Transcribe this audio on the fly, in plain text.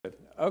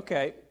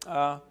Okay,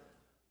 I'm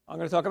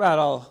going to talk about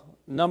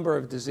a number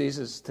of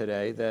diseases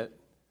today that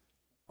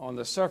on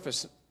the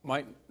surface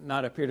might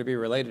not appear to be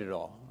related at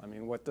all. I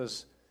mean, what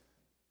does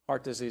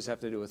heart disease have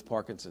to do with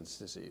Parkinson's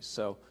disease?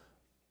 So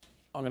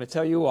I'm going to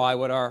tell you why,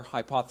 what our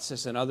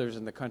hypothesis and others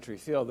in the country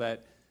feel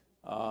that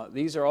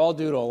these are all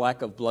due to a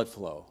lack of blood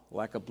flow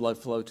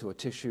to a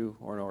tissue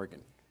or an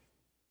organ.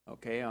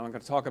 Okay, I'm going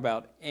to talk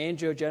about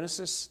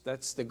angiogenesis.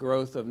 That's the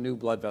growth of new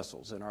blood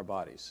vessels in our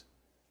bodies.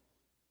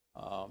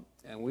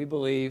 And we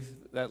believe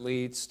that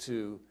we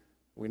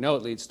know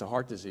it leads to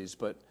heart disease,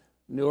 but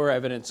newer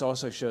evidence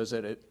also shows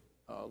that it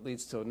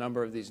leads to a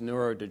number of these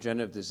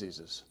neurodegenerative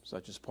diseases,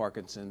 such as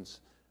Parkinson's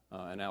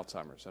and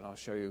Alzheimer's. And I'll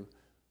show you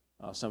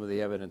some of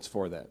the evidence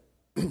for that.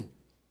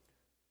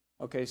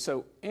 Okay,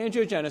 so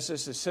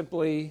angiogenesis is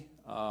simply,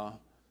 I'm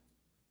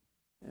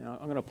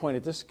going to point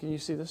at this. Can you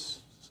see this?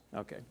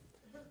 Okay.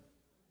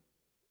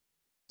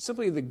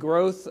 Simply the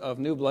growth of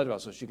new blood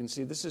vessels. You can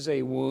see this is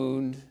a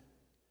wound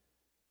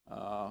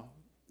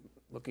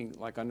looking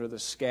like under the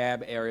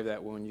scab area of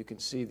that wound. You can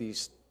see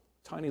these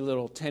tiny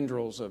little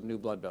tendrils of new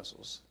blood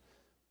vessels.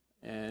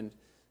 And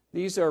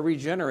these are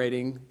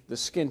regenerating the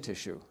skin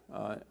tissue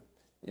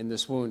in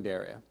this wound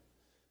area.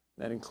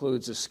 That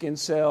includes the skin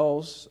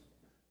cells,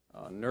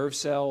 nerve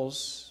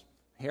cells,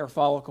 hair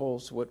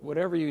follicles,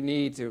 whatever you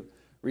need to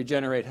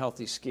regenerate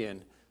healthy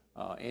skin.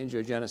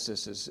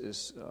 Angiogenesis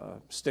is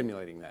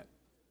stimulating that.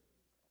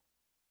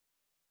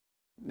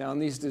 Now, in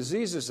these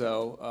diseases,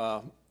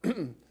 though,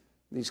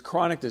 these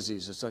chronic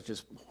diseases such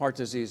as heart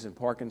disease and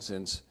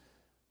Parkinson's,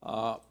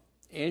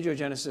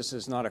 angiogenesis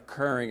is not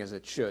occurring as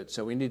it should,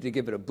 so we need to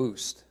give it a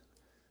boost.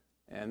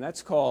 And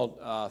that's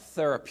called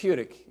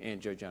therapeutic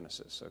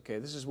angiogenesis. Okay,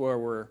 this is where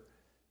we're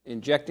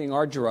injecting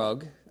our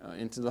drug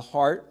into the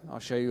heart. I'll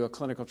show you a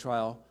clinical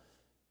trial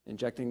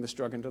injecting this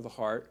drug into the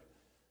heart.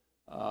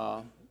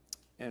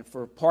 And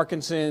for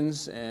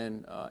Parkinson's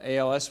and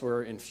ALS,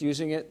 we're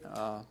infusing it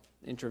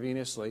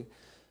intravenously.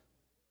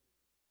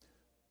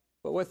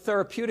 But with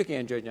therapeutic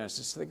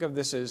angiogenesis, think of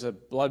this as a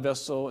blood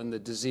vessel in the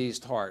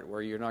diseased heart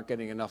where you're not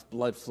getting enough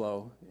blood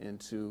flow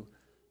into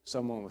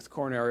someone with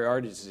coronary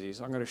artery disease.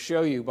 I'm going to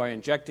show you by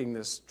injecting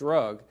this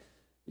drug,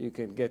 you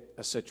can get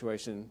a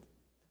situation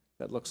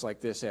that looks like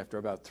this after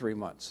about 3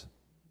 months.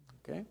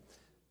 Okay?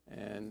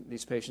 And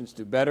these patients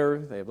do better,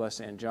 they have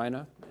less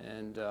angina,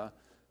 and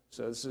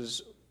so this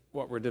is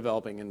what we're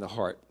developing in the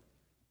heart.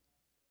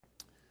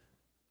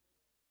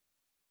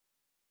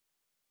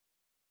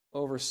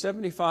 Over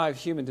 75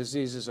 human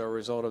diseases are a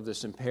result of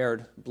this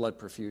impaired blood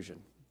perfusion.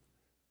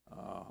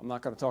 I'm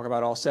not going to talk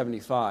about all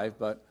 75,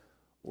 but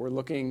we're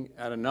looking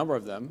at a number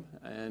of them.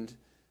 And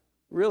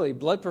really,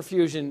 blood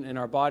perfusion in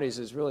our bodies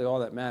is really all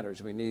that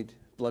matters. We need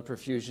blood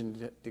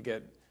perfusion to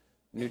get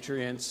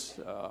nutrients,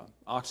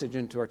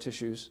 oxygen to our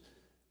tissues,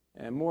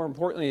 and more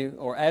importantly,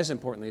 or as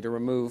importantly, to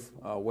remove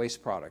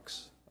waste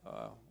products.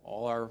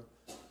 All our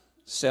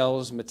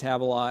cells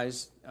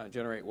metabolize,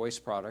 generate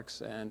waste products,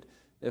 and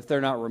if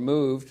they're not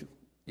removed,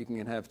 you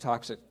can have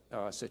toxic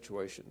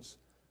situations.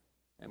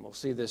 And we'll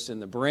see this in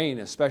the brain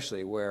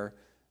especially, where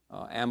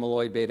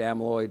amyloid, beta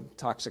amyloid,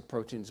 toxic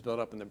proteins build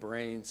up in the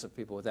brain, some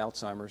people with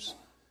Alzheimer's.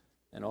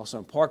 And also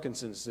in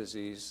Parkinson's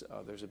disease,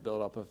 there's a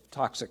buildup of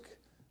toxic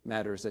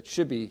matters that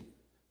should be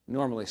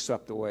normally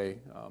swept away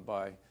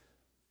by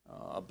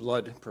a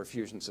blood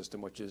perfusion system,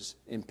 which is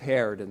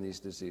impaired in these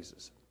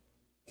diseases.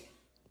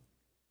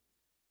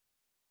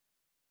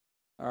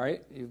 All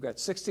right, you've got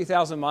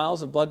 60,000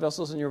 miles of blood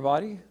vessels in your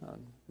body,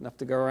 enough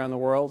to go around the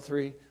world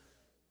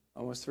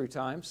almost three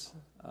times.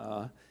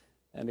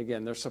 And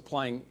again, they're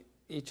supplying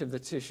each of the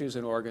tissues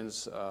and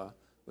organs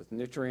with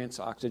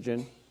nutrients,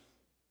 oxygen.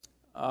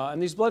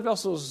 And these blood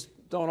vessels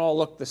don't all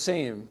look the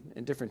same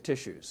in different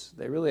tissues.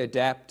 They really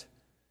adapt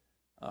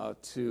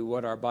to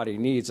what our body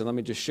needs. And let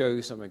me just show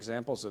you some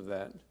examples of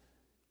that.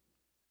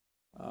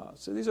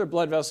 So these are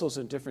blood vessels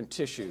in different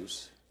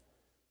tissues.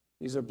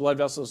 These are blood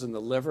vessels in the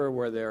liver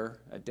where they're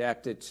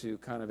adapted to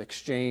kind of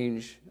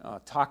exchange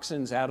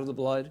toxins out of the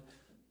blood,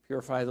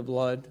 purify the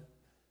blood.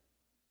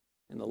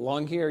 In the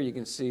lung here, you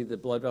can see the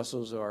blood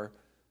vessels are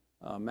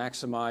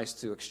maximized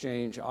to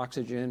exchange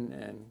oxygen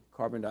and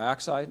carbon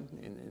dioxide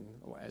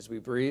as we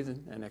breathe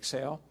and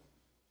exhale.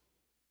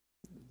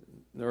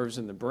 Nerves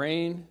in the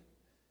brain.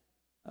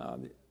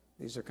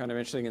 These are kind of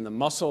interesting. In the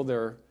muscle,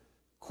 they're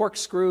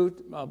corkscrew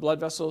blood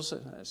vessels.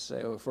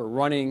 So if we're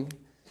running,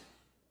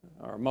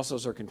 our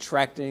muscles are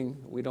contracting.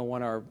 We don't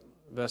want our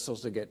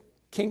vessels to get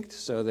kinked,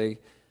 so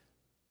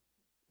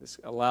this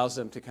allows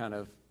them to kind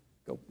of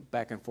go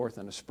back and forth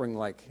in a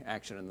spring-like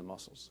action in the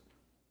muscles.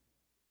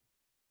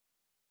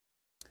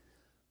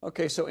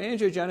 Okay, so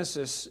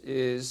angiogenesis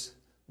is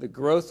the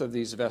growth of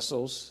these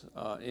vessels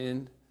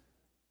in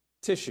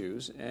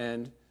tissues,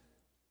 and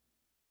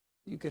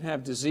you can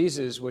have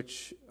diseases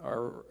which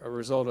are a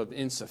result of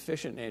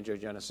insufficient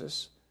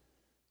angiogenesis.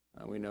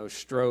 We know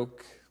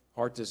stroke,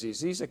 heart disease.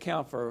 These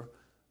account for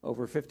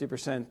over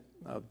 50%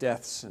 of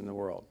deaths in the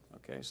world.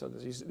 Okay, so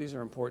these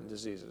are important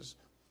diseases.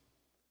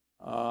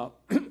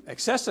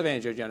 Excessive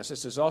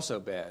angiogenesis is also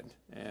bad,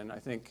 and I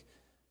think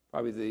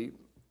Probably the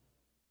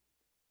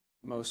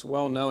most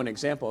well-known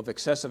example of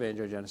excessive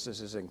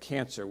angiogenesis is in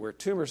cancer, where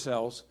tumor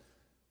cells,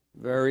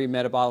 very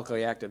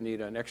metabolically active,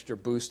 need an extra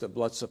boost of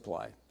blood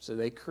supply. So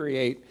they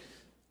create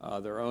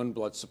their own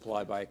blood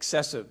supply by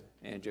excessive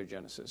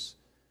angiogenesis.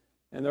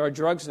 And there are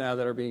drugs now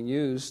that are being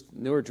used,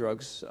 newer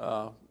drugs,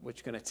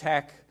 which can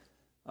attack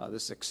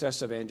this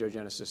excessive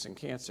angiogenesis in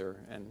cancer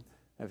and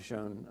have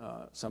shown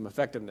some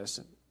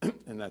effectiveness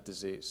in that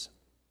disease.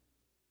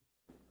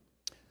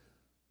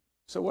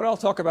 So what I'll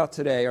talk about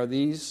today are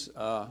these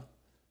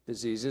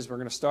diseases. We're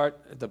going to start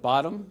at the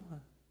bottom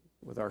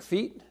with our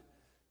feet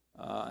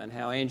and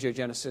how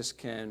angiogenesis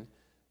can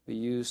be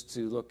used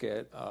to look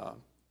at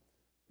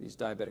these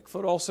diabetic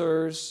foot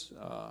ulcers,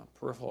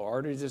 peripheral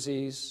artery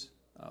disease,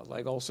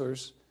 leg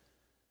ulcers.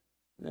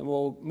 And then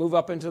we'll move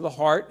up into the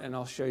heart, and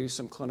I'll show you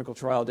some clinical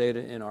trial data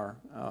in our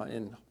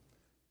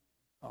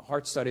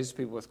heart studies,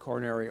 people with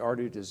coronary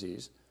artery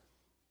disease.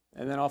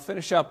 And then I'll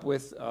finish up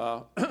with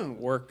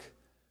work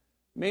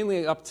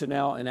mainly up to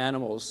now in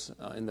animals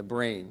in the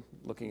brain,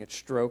 looking at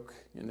stroke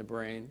in the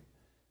brain,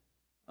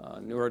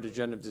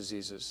 neurodegenerative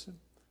diseases.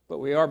 But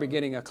we are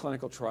beginning a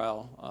clinical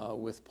trial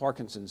with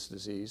Parkinson's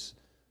disease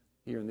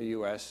here in the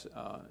U.S.,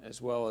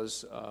 as well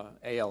as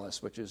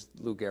ALS, which is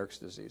Lou Gehrig's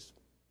disease.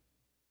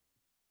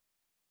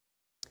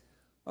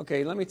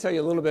 Okay, let me tell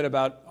you a little bit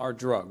about our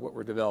drug, what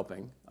we're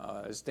developing.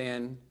 As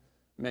Dan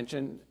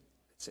mentioned,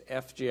 it's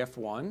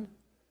FGF1.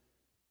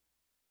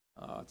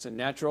 It's a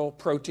natural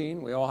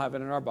protein. We all have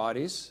it in our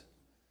bodies.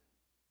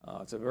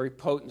 It's a very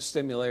potent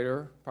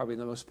stimulator, probably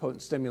the most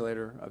potent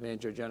stimulator of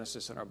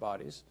angiogenesis in our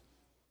bodies.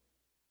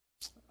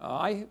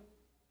 I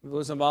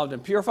was involved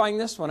in purifying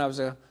this when I was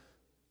a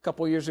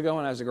couple years ago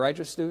when I was a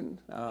graduate student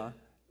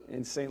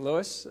in St.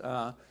 Louis.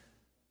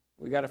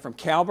 We got it from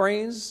cow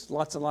brains,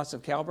 lots and lots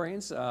of cow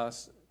brains.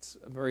 It's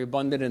very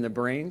abundant in the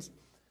brains.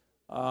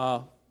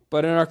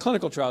 But in our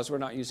clinical trials, we're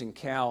not using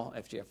cow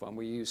FGF1.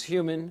 We use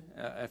human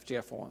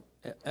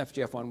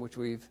FGF1, which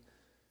we've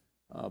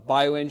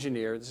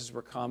bioengineered. This is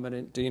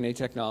recombinant DNA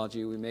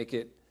technology. We make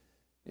it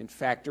in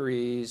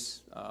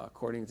factories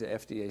according to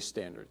FDA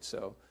standards.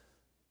 So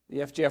the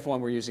FGF1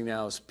 we're using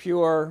now is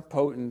pure,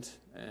 potent,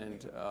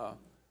 and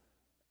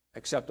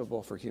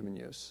acceptable for human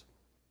use.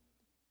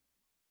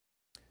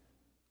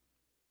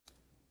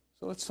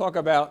 So let's talk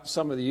about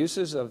some of the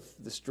uses of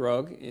this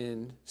drug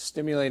in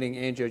stimulating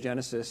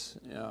angiogenesis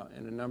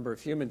in a number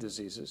of human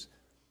diseases.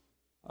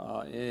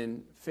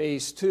 In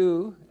phase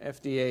 2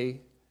 FDA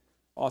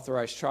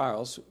authorized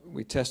trials,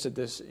 we tested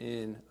this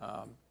in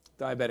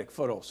diabetic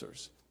foot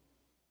ulcers,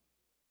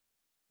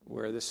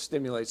 where this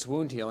stimulates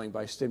wound healing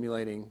by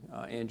stimulating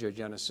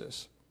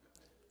angiogenesis.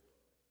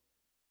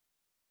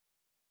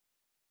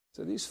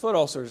 So these foot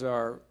ulcers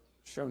are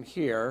shown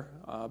here.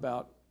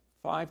 About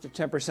 5 to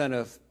 10%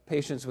 of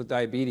patients with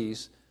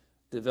diabetes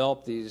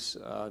develop these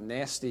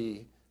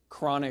nasty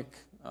chronic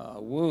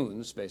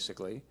wounds,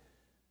 basically.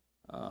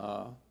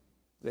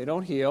 They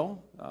don't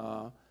heal.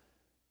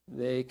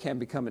 They can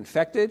become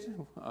infected,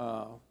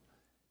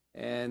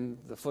 and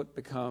the foot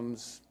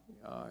becomes,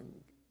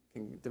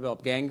 can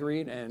develop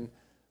gangrene, and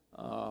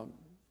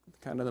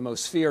kind of the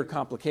most feared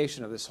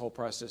complication of this whole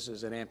process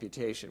is an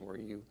amputation, where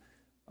you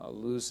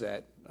lose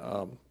that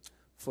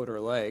foot or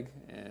leg,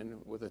 and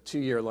with a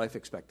 2-year life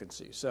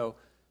expectancy. So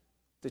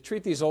to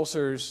treat these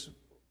ulcers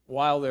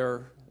while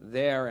they're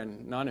there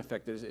and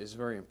non-infected is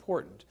very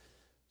important.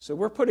 So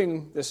we're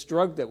putting this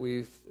drug that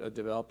we've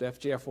developed,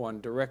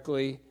 FGF1,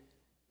 directly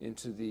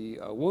into the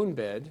wound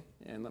bed,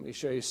 and let me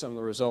show you some of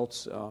the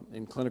results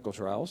in clinical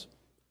trials.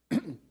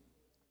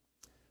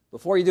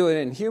 Before you do it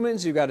in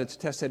humans, you've got to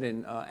test it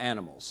in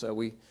animals. So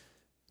we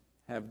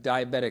have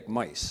diabetic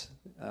mice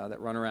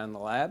that run around the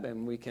lab,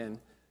 and we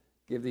can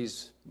give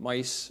these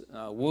mice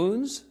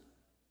wounds,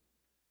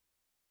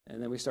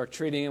 and then we start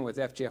treating them with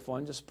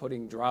FGF1, just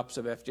putting drops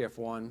of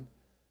FGF1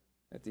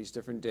 at these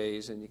different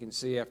days, and you can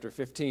see after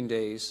 15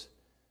 days,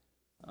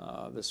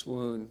 this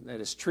wound that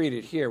is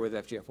treated here with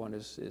FGF1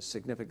 is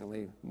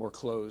significantly more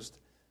closed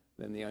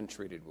than the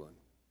untreated wound.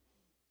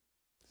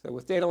 So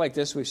with data like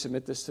this, we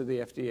submit this to the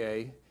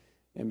FDA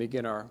and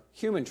begin our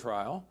human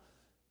trial.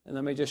 And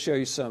let me just show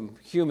you some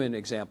human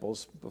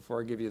examples before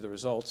I give you the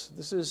results.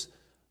 This is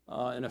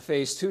in a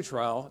phase 2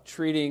 trial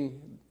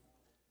treating,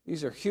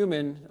 these are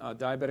human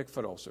diabetic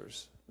foot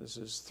ulcers. This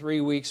is 3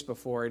 weeks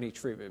before any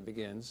treatment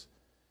begins.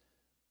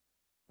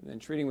 And then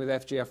treating with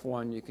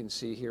FGF1, you can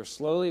see here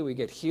slowly we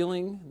get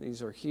healing.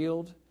 These are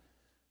healed.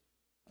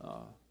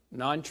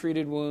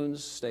 Non-treated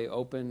wounds stay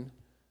open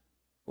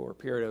for a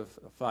period of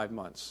 5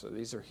 months. So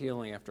these are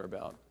healing after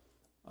about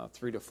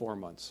 3 to 4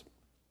 months.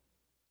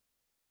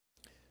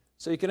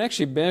 So you can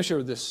actually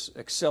measure this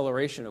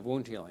acceleration of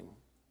wound healing,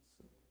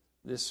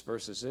 this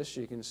versus this.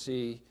 You can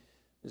see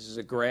this is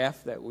a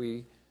graph that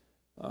where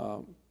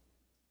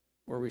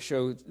we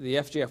show the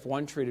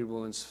FGF1 treated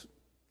wounds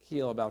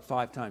heal about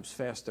 5 times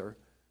faster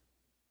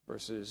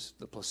versus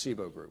the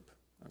placebo group.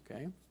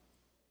 Okay.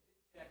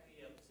 Check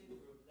the placebo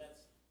group.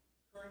 That's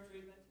current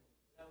treatment.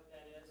 Is that what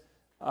that is?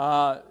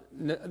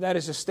 That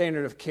is a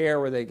standard of care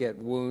where they get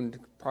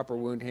proper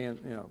wound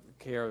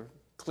care,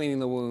 cleaning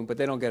the wound, but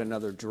they don't get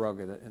another drug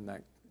in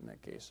that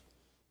case.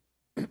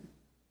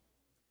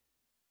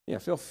 Yeah,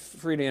 feel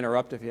free to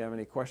interrupt if you have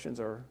any questions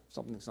or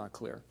something's not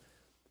clear.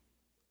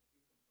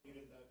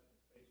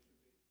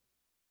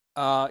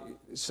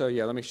 So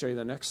yeah, let me show you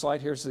the next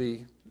slide. Here's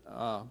the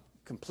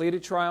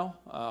completed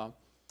trial,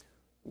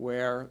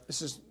 where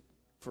this is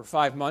for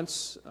 5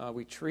 months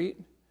we treat.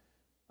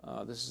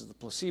 This is the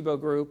placebo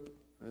group.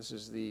 This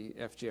is the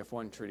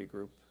FGF1 treated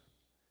group.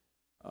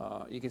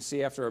 You can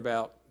see after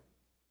about,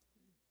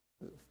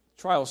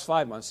 trial's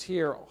 5 months,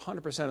 here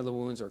 100% of the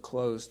wounds are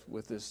closed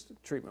with this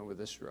treatment with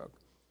this drug,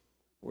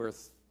 where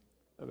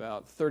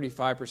about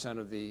 35%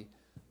 of the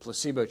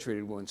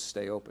placebo-treated wounds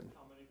stay open.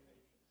 How many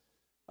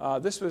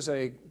patients? This was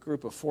a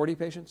group of 40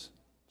 patients.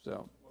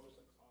 So What was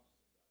the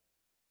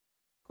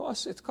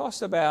cost? it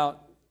costs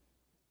about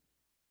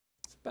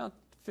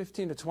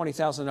 $15,000 to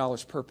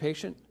 $20,000 per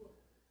patient.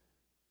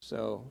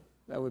 So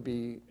that would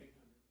be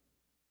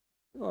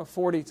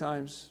 40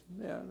 times,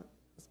 yeah,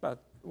 it's about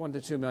 $1 to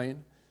 $2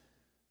 million.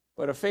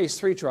 But a phase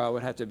 3 trial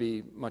would have to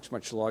be much,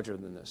 much larger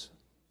than this.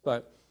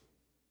 But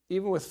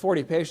even with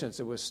 40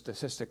 patients, it was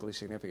statistically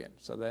significant.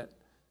 So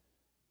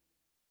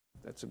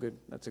that's a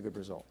good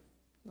result.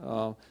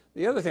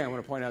 The other thing I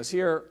want to point out is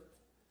here,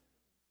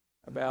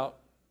 about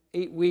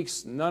 8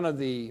 weeks, none of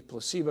the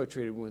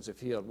placebo-treated wounds have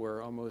healed,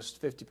 where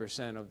almost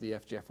 50% of the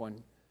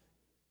FGF1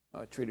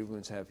 treated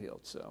wounds have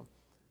healed. So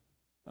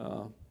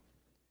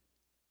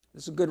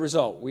this is a good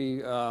result.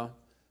 We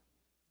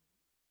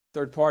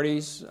third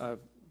parties have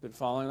been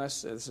following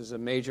us. This is a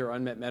major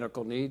unmet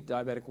medical need,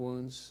 diabetic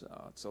wounds.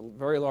 It's a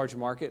very large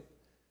market,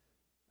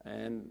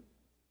 and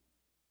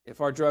if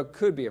our drug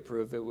could be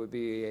approved, it would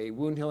be a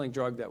wound healing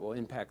drug that will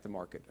impact the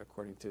market,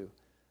 according to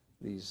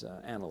these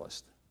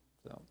analysts.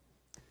 So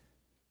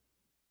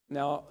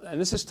now,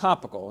 and this is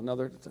topical,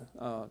 another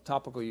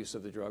topical use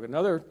of the drug.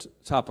 Another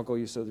topical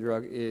use of the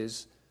drug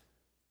is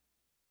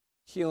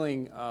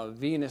healing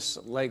venous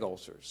leg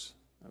ulcers.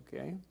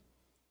 Okay,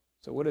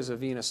 so what is a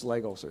venous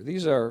leg ulcer?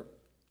 These are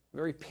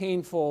very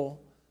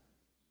painful,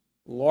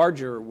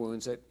 larger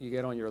wounds that you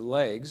get on your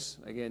legs,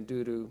 again,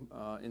 due to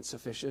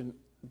insufficient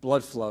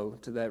blood flow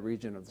to that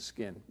region of the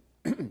skin.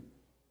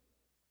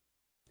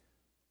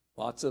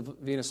 Lots of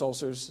venous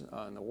ulcers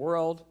in the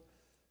world.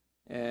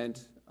 And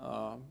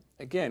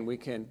again, we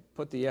can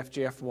put the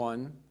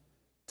FGF1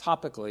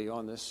 topically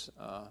on this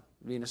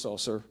venous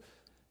ulcer.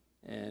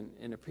 And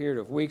in a period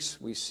of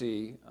weeks, we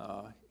see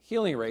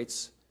healing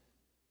rates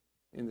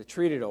in the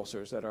treated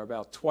ulcers that are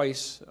about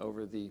twice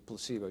over the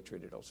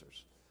placebo-treated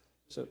ulcers.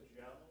 So,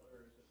 Gel,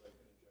 or is it like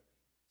an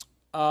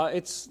injection?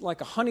 it's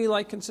like a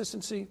honey-like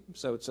consistency.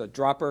 So it's a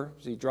dropper.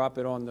 So you drop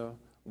it on the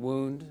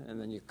wound, and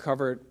then you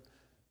cover it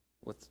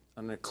with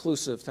an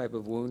occlusive type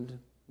of wound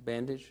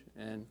bandage.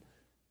 And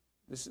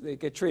they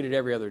get treated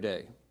every other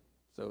day.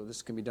 So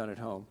this can be done at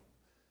home.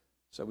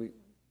 So we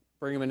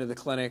bring them into the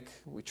clinic,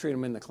 we treat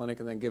them in the clinic,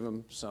 and then give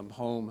them some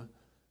home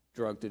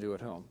drug to do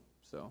at home.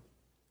 So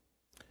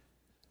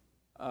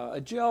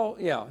a gel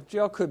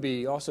could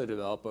be also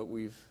developed, but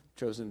we've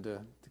chosen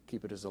to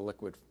keep it as a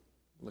liquid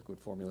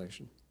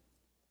formulation.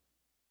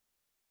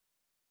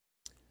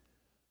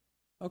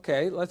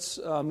 Okay, let's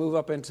move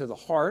up into the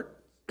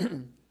heart.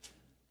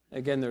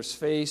 Again, there's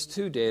phase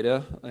 2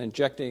 data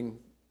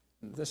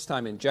this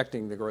time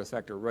injecting the growth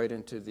factor right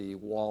into the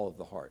wall of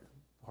the heart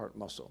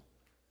muscle.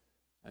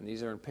 And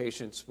these are in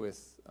patients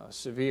with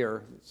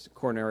severe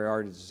coronary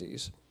artery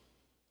disease.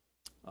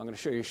 I'm going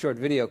to show you a short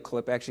video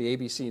clip. Actually,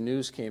 ABC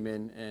News came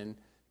in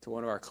to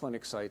one of our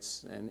clinic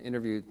sites and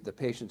interviewed the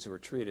patients who were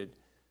treated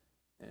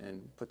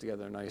and put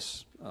together a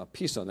nice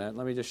piece on that.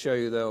 Let me just show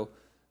you, though,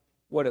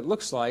 what it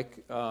looks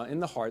like in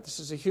the heart.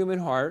 This is a human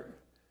heart.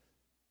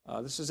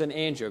 This is an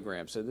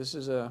angiogram. So this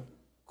is a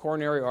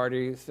coronary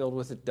artery filled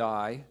with a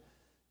dye.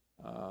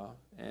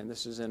 And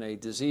this is in a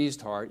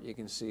diseased heart. You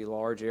can see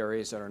large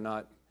areas that are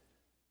not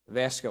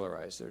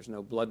vascularized. There's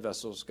no blood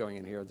vessels going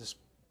in here. This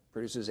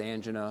produces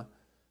angina.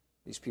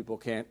 These people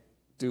can't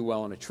do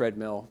well on a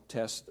treadmill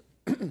test.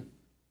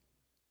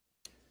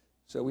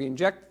 So we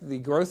inject the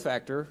growth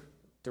factor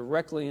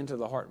directly into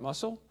the heart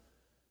muscle,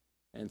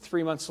 and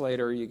 3 months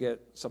later you get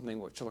something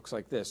which looks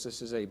like this.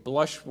 This is a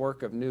blush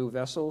work of new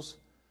vessels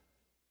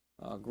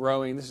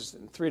growing. This is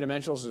in 3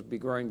 dimensionals. It would be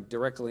growing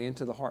directly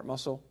into the heart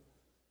muscle.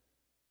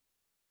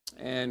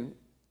 And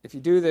if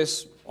you do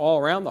this all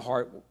around the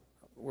heart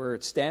where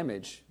it's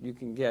damaged, you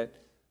can get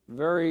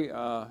very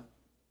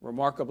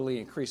remarkably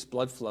increased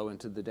blood flow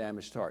into the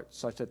damaged heart,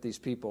 such that these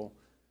people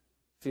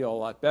feel a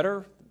lot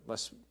better,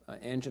 less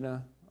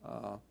angina,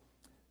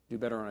 do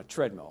better on a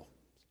treadmill.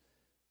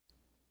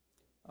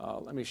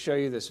 Let me show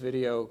you this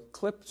video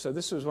clip. So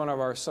this was one of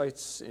our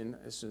sites in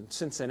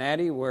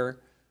Cincinnati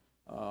where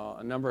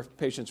a number of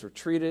patients were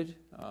treated,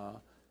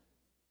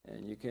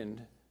 and you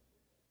can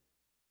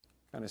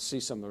kind of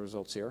see some of the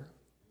results here.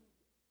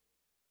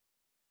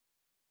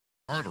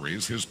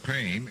 Arteries, his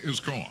pain is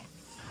gone.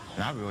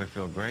 I really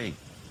feel great.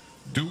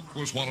 Duke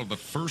was one of the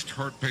first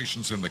heart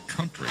patients in the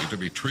country to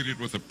be treated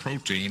with a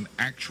protein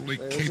actually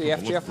There's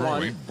capable the of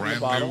growing FGF1 in the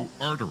brand bottle. new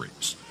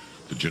arteries.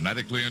 The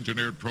genetically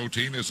engineered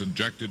protein is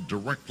injected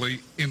directly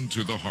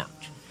into the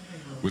heart.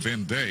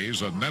 Within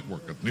days, a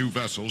network of new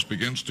vessels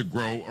begins to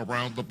grow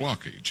around the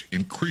blockage,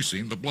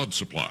 increasing the blood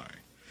supply.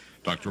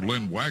 Dr.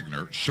 Lynn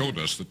Wagner showed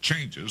us the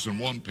changes in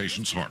one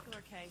patient's heart.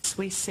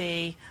 We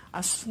see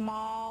a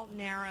small,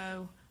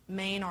 narrow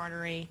main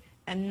artery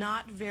and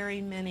not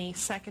very many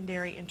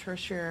secondary and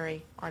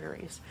tertiary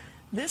arteries.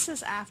 This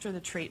is after the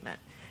treatment.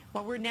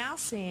 What we're now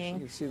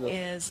seeing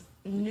is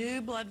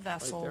new blood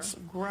vessels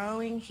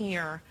growing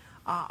here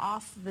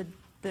off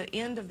the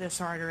end of this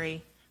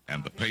artery.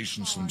 And the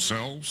patients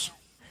themselves?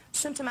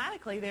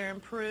 Symptomatically, they're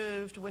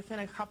improved within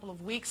a couple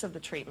of weeks of the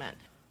treatment.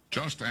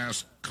 Just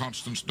ask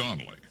Constance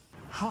Donnelly.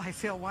 Oh, I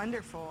feel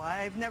wonderful.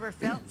 I've never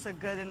felt so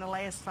good in the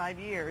last 5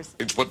 years.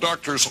 But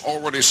doctors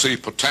already see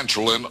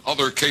potential in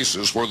other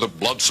cases where the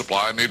blood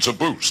supply needs a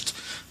boost,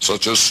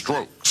 such as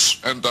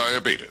strokes and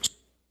diabetes.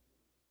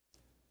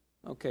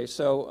 Okay,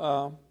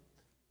 so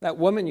that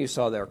woman you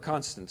saw there,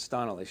 Constance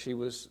Donnelly, she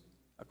was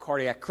a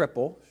cardiac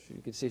cripple.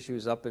 You can see she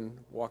was up and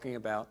walking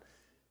about.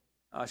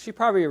 She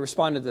probably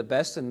responded the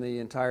best in the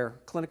entire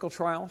clinical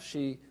trial.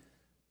 She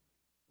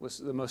was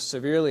the most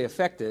severely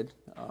affected,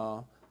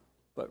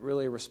 but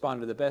really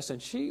responded the best.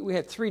 And we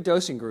had 3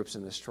 dosing groups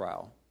in this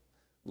trial,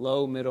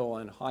 low, middle,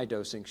 and high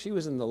dosing. She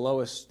was in the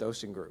lowest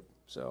dosing group.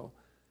 So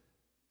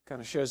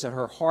kind of shows that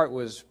her heart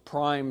was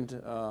primed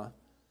to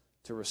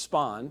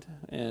respond.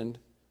 And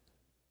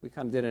we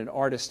kind of did an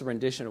artist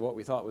rendition of what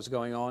we thought was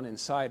going on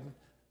inside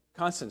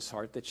Constance's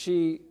heart, that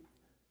she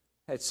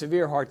had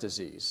severe heart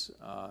disease.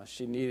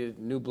 She needed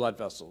new blood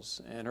vessels.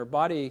 And her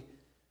body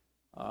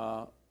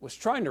was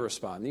trying to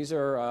respond. These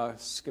are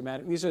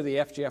schematic. These are the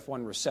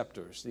FGF1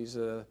 receptors.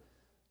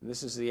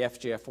 This is the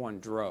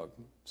FGF1 drug.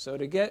 So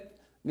to get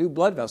new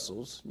blood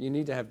vessels, you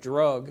need to have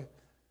drug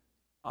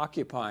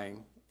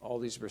occupying all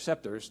these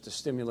receptors to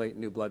stimulate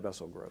new blood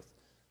vessel growth.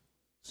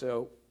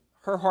 So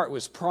her heart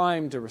was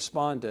primed to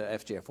respond to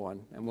FGF1,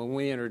 and when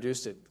we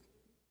introduced it,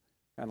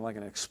 kind of like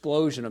an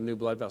explosion of new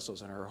blood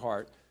vessels in her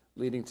heart,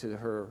 leading to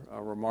her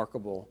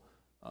remarkable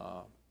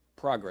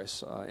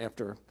progress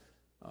after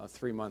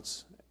 3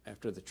 months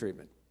after the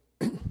treatment.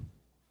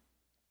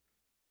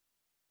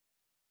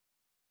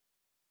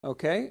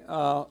 Okay,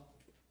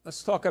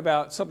 let's talk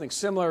about something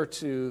similar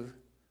to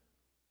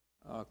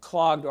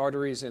clogged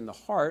arteries in the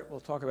heart. We'll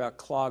talk about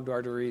clogged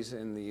arteries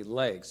in the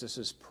legs. This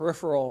is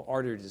peripheral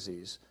artery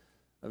disease,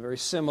 a very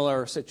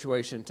similar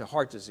situation to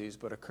heart disease,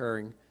 but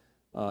occurring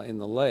in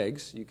the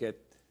legs. You get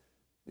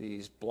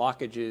these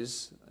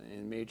blockages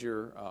in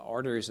major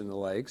arteries in the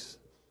legs,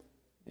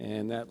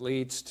 and that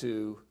leads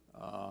to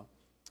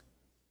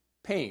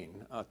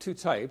pain, 2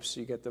 types.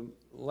 You get the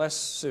less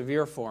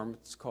severe form,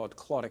 it's called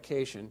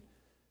claudication,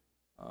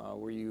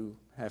 where you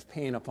have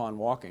pain upon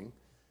walking.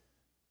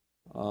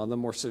 The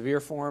more severe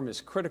form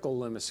is critical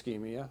limb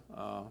ischemia,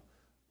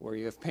 where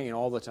you have pain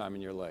all the time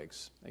in your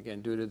legs,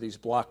 again, due to these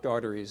blocked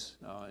arteries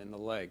in the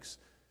legs.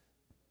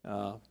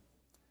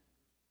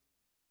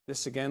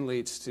 This again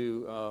leads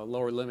to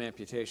lower limb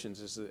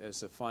amputations as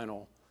the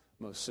final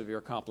most severe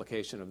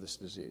complication of this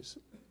disease.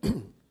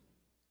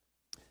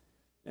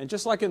 And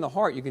just like in the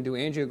heart, you can do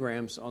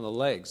angiograms on the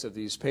legs of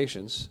these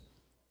patients.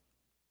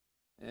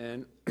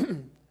 And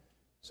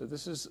so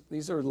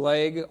these are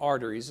leg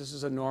arteries. This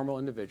is a normal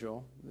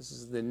individual. This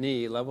is the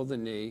knee, level of the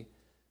knee.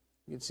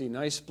 You can see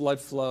nice blood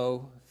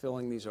flow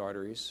filling these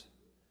arteries.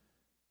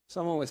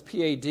 Someone with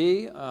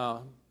PAD,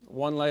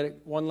 one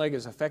leg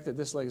is affected,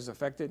 this leg is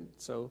affected.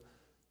 So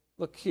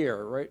look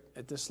here, right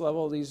at this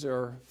level, these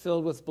are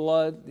filled with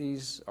blood.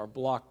 These are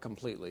blocked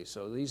completely.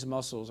 So these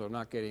muscles are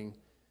not getting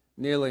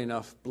nearly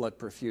enough blood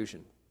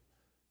perfusion.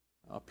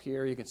 Up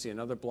here, you can see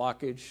another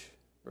blockage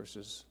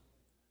versus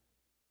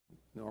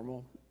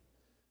normal.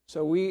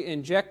 So we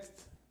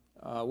inject,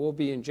 we'll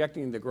be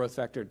injecting the growth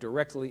factor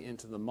directly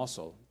into the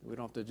muscle. We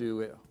don't have to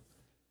do it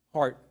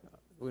heart.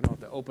 We don't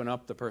have to open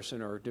up the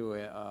person or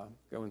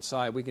go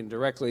inside. We can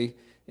directly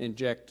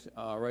inject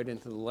right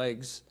into the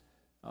legs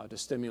to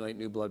stimulate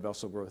new blood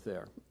vessel growth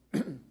there.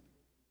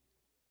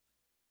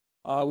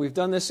 We've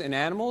done this in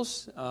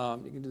animals.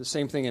 You can do the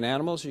same thing in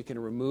animals. You can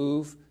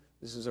remove,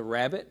 this is a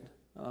rabbit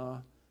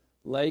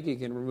leg. You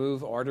can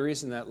remove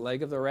arteries in that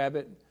leg of the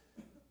rabbit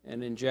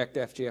and inject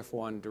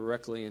FGF1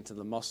 directly into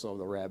the muscle of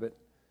the rabbit.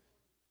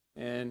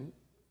 And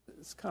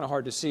it's kind of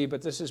hard to see,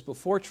 but this is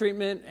before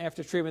treatment.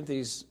 After treatment,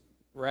 these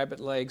rabbit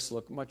legs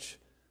look much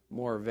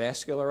more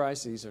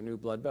vascularized. These are new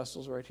blood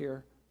vessels right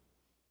here.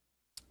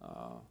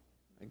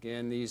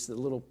 Again, the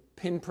little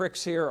pin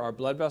pricks here are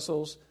blood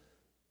vessels.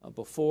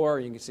 Before,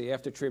 you can see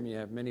after treatment, you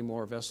have many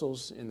more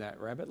vessels in that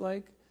rabbit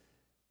leg.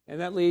 And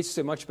that leads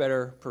to much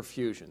better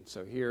perfusion.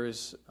 So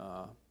here's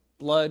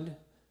blood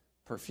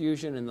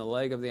perfusion in the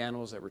leg of the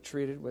animals that were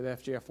treated with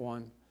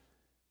FGF1,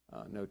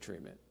 no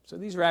treatment. So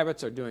these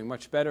rabbits are doing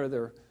much better.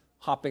 They're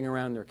hopping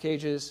around their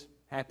cages,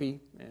 happy,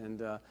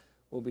 and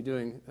we'll be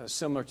doing a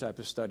similar type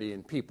of study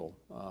in people.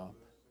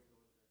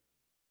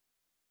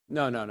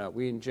 No.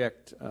 We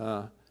inject,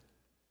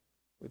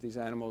 with these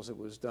animals, it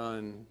was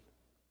done,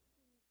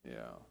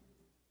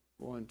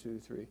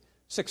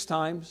 6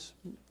 times.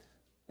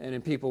 And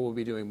in people, we'll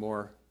be doing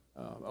more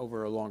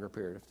over a longer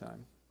period of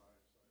time.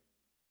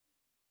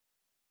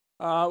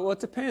 Well, it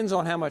depends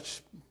on how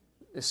much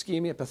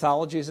ischemia,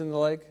 pathology is in the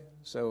leg.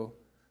 So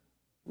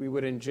we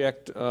would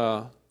inject,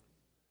 here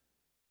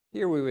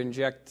we would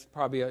inject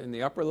probably in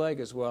the upper leg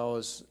as well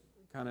as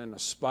kind of in a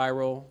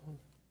spiral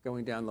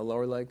going down the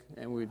lower leg.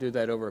 And we would do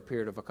that over a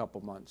period of a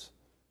couple months.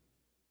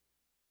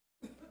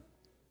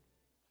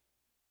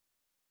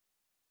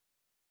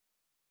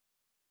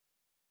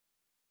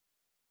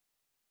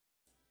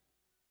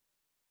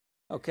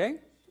 Okay.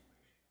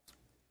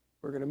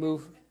 We're going to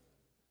move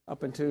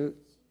up into,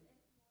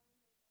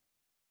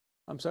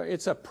 I'm sorry,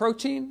 it's a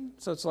protein,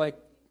 so it's like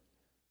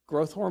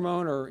growth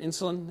hormone or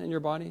insulin in your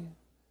body.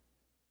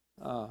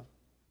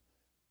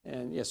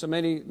 And yeah, so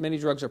many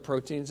drugs are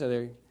proteins, so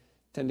they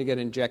tend to get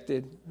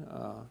injected.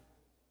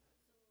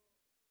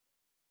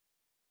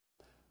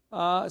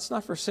 It's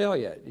not for sale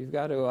yet. You've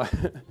got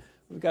to,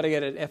 we've got to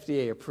get it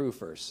FDA approved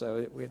first.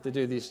 So we have to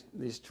do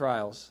these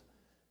trials.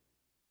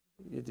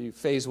 You do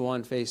phase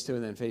 1, phase 2,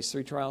 and then phase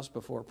 3 trials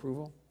before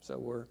approval. So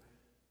we're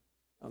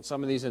on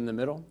some of these in the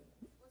middle.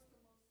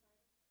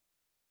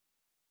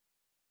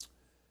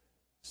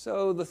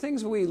 So the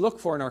things we look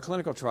for in our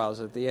clinical trials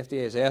that the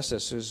FDA has asked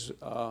us is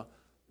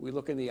we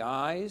look in the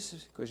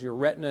eyes because your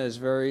retina is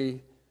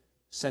very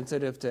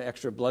sensitive to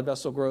extra blood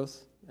vessel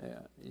growth.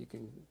 You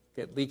can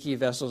get leaky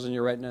vessels in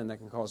your retina and that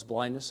can cause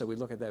blindness, so we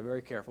look at that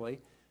very carefully.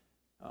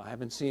 I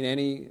haven't seen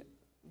any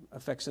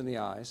effects in the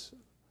eyes.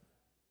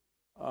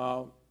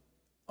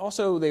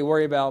 Also, they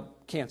worry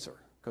about cancer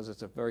because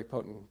it's a very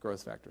potent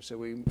growth factor. So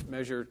we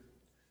measure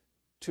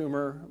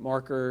tumor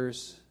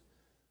markers.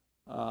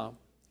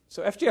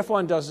 So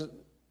FGF1 doesn't,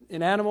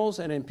 in animals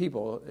and in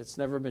people, it's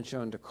never been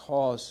shown to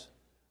cause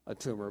a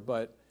tumor.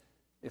 But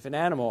if an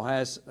animal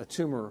has a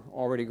tumor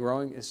already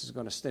growing, this is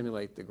going to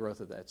stimulate the growth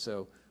of that.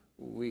 So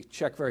we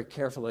check very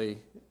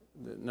carefully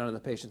that none of the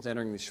patients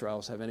entering these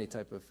trials have any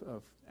type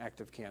of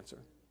active cancer.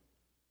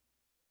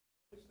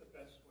 What's the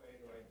best way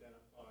to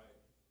identify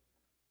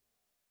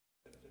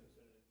symptoms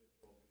in an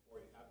individual before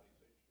you have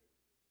these issues?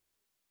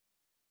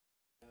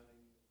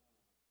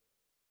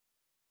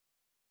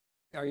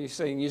 Are you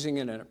saying using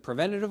it in a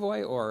preventative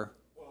way or?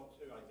 Well,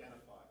 to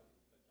identify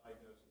a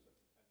diagnosis of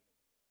potential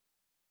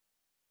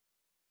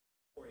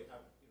before you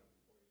have,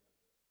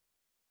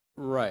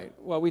 Right.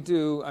 Well, we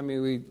do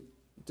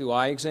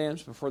eye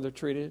exams before they're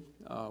treated.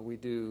 We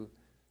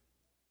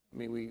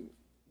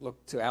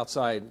look to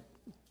outside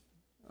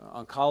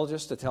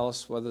oncologists to tell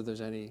us whether there's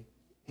any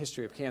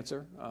history of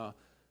cancer.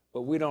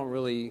 But we don't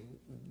really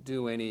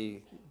do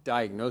any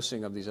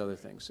diagnosing of these other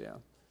things, yeah.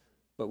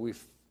 But we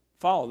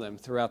follow them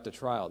throughout the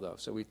trial, though.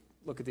 So we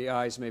look at the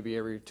eyes maybe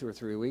every 2 or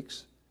 3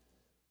 weeks.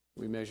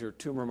 We measure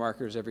tumor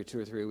markers every 2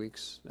 or 3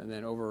 weeks. And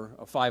then over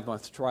a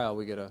 5-month trial,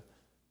 we get a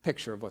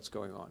picture of what's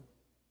going on.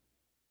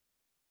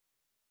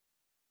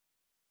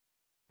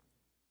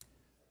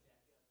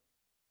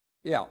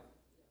 Yeah.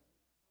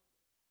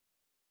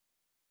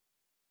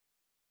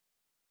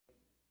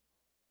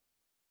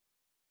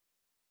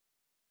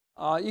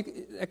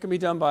 It can be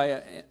done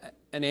by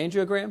an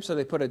angiogram. So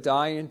they put a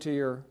dye into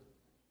your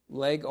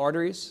leg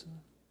arteries.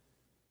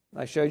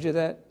 I showed you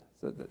that.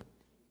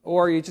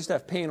 Or you just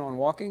have pain on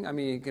walking. I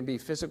mean, it can be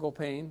physical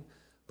pain,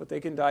 but they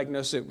can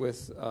diagnose it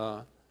with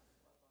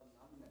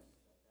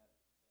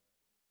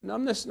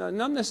numbness.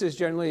 Numbness is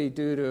generally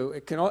due to,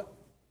 it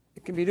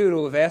can be due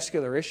to a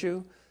vascular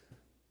issue,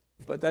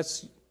 but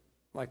that's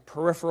like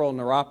peripheral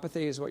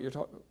neuropathy is what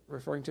you're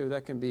referring to.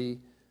 That can be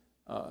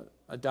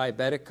a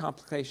diabetic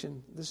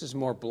complication. This is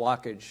more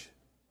blockage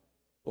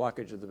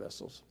of the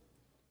vessels.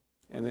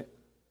 And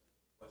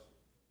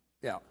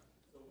yeah.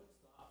 So what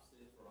stops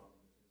it from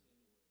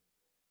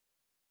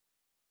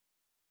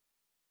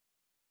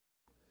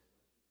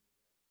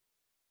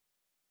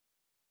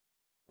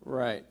continuing?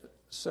 Right.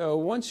 So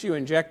once you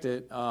inject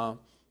it,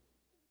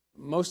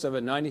 most of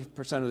it,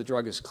 90% of the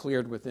drug is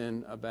cleared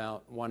within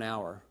about 1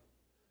 hour.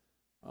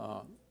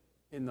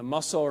 In the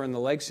muscle or in the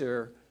legs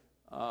here,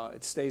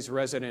 it stays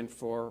resident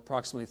for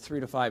approximately 3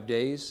 to 5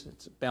 days.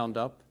 It's bound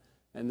up,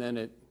 and then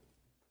it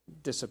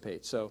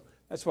dissipates. So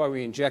that's why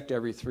we inject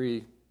every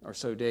 3 or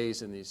so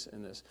days in this.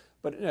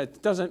 But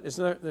it doesn't.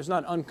 There's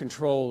not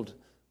uncontrolled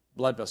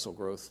blood vessel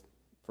growth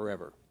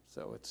forever.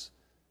 So it's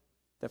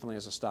definitely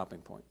has a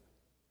stopping point.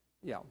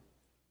 Yeah.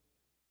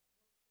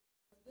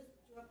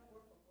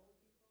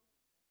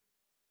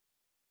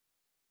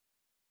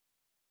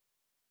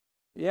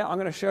 Yeah, I'm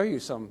going to show you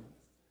some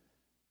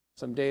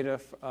data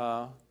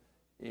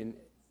in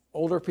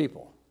older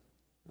people.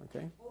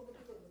 Okay.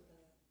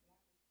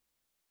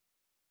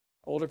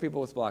 Older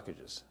people with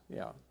blockages.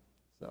 Yeah.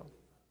 So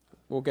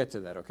we'll get to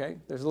that. Okay.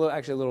 There's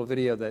actually a little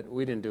video that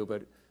we didn't do,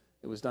 but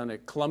it was done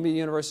at Columbia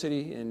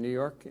University in New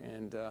York,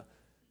 and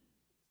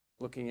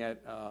looking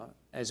at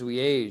as we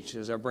age,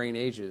 as our brain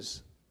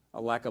ages, a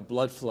lack of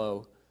blood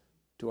flow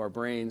to our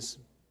brains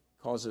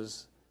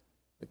causes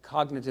the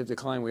cognitive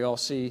decline we all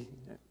see,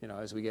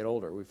 as we get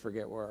older. We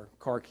forget where our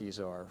car keys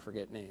are,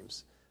 forget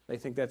names. They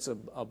think that's a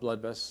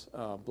blood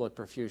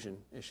perfusion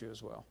issue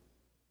as well.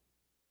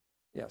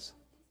 Yes?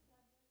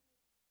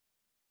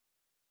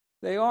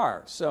 They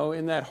are. So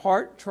in that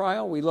heart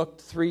trial, we looked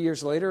 3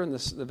 years later, and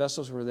the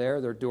vessels were there.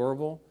 They're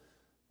durable.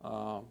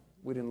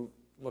 We didn't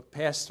look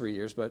past 3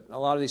 years, but a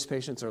lot of these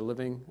patients are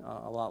living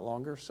a lot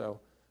longer. So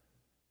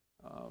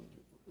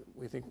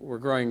we think we're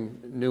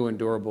growing new and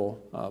durable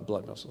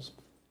blood vessels.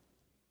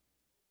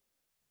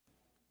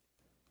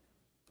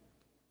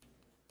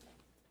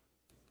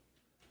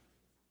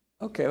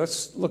 Okay,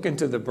 let's look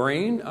into the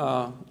brain.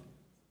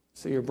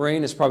 So your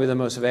brain is probably the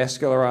most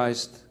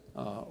vascularized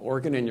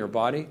organ in your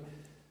body.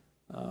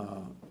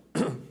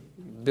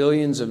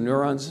 Billions of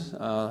neurons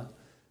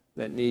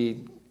that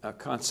need a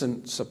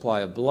constant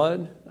supply of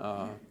blood.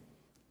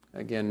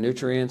 Again,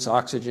 nutrients,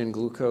 oxygen,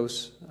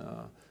 glucose,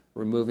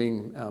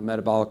 removing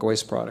metabolic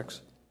waste products.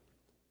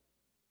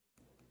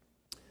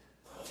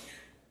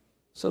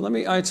 So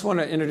I just want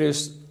to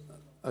introduce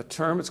a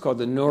term. It's called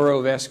the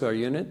neurovascular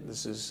unit.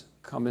 This has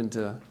come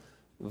into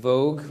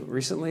vogue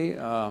recently,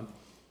 and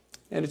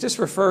it just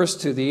refers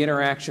to the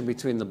interaction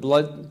between the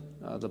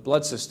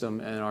blood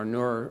system and our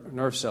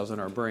nerve cells in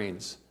our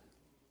brains.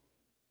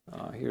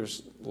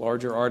 Here's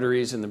larger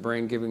arteries in the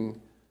brain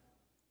giving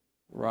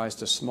rise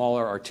to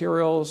smaller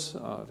arterioles,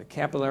 the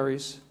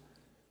capillaries.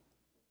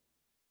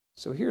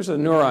 So here's a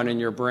neuron in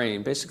your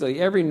brain.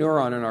 Basically, every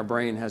neuron in our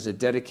brain has a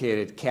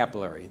dedicated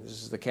capillary. This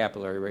is the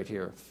capillary right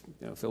here,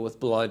 filled with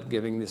blood,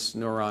 giving this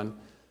neuron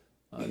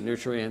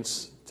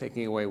nutrients,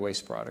 taking away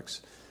waste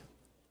products.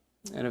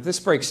 And if this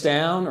breaks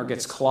down or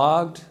gets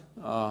clogged,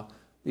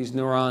 these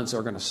neurons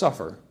are going to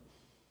suffer.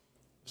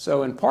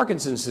 So in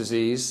Parkinson's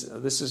disease,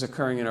 this is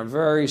occurring in a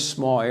very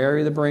small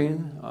area of the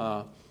brain.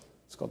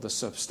 It's called the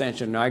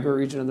substantia nigra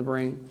region of the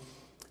brain.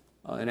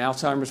 In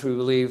Alzheimer's, we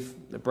believe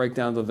the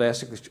breakdown of the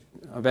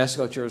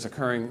vasculature is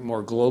occurring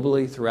more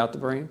globally throughout the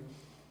brain.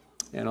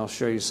 And I'll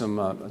show you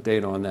some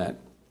data on that.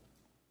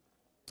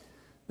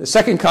 The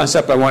second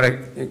concept I want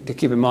to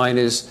keep in mind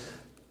is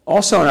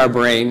also in our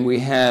brain we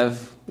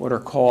have what are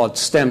called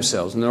stem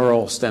cells,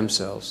 neural stem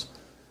cells.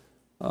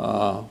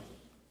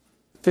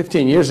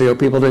 15 years ago,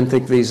 people didn't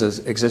think these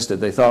existed.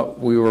 They thought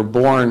we were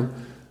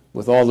born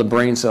with all the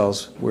brain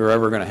cells we were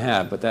ever going to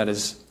have, but that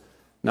is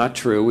not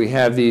true. We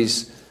have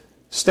these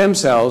stem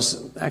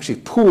cells,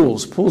 actually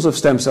pools of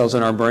stem cells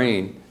in our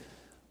brain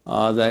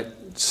that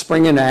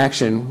spring into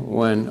action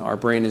when our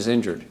brain is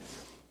injured.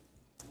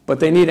 But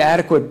they need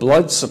adequate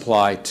blood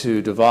supply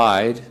to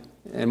divide,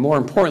 and more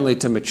importantly,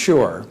 to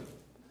mature.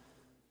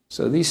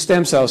 So these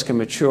stem cells can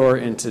mature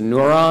into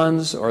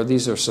neurons, or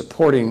these are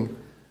supporting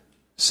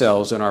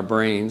cells in our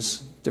brains,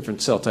 different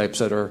cell types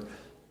that are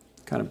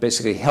kind of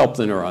basically help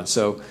the neurons.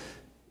 So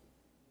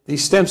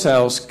these stem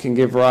cells can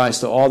give rise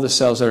to all the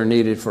cells that are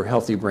needed for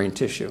healthy brain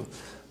tissue.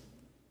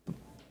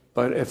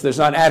 But if there's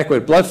not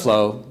adequate blood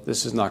flow,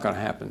 this is not going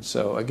to happen.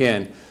 So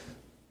again,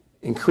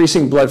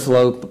 increasing blood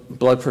flow,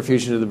 blood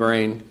perfusion to the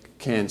brain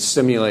can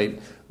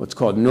stimulate what's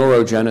called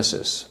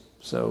neurogenesis.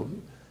 So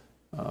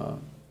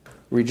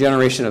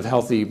regeneration of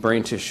healthy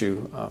brain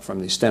tissue from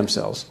these stem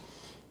cells.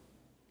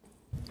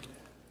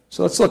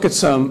 So let's look at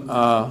some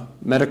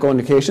medical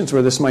indications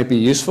where this might be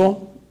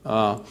useful.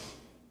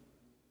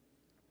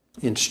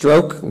 In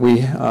stroke,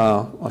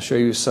 I'll show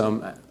you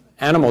some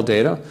animal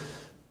data.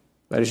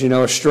 But as you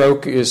know, a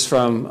stroke is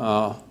from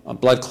a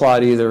blood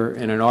clot either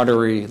in an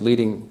artery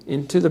leading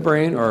into the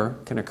brain or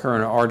can occur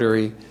in an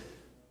artery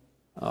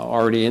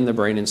already in the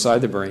brain, inside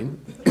the brain.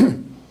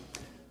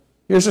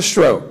 Here's a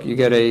stroke. You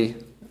get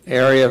an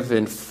area of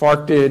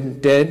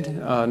infarcted, dead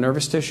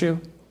nervous tissue.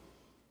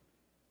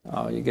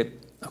 You get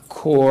a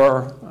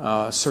core,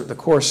 the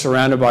core is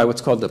surrounded by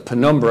what's called the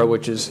penumbra,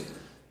 which is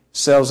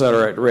cells that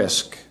are at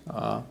risk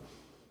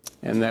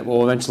and that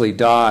will eventually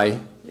die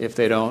if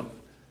they don't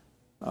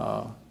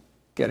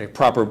get a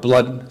proper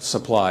blood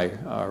supply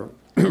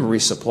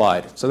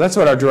resupplied. So that's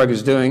what our drug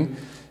is doing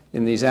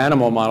in these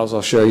animal models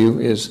I'll show you,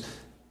 is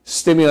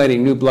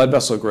stimulating new blood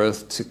vessel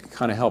growth to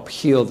kind of help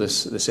heal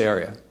this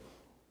area.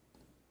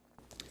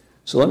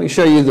 So let me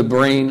show you the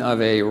brain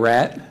of a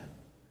rat.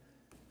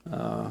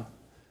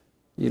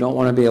 You don't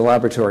want to be a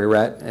laboratory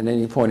rat at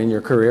any point in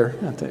your career.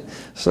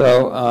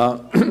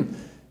 So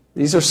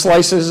these are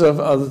slices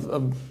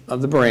of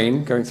the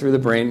brain, going through the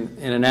brain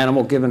in an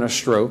animal given a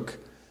stroke.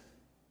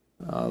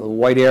 The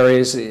white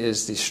areas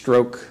is the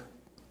stroke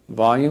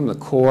volume, the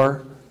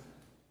core,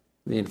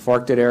 the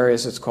infarcted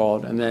areas it's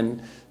called, and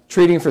then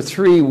treating for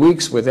 3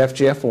 weeks with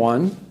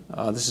FGF1.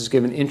 This is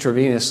given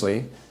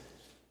intravenously.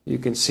 You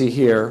can see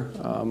here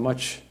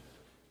much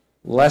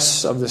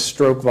less of the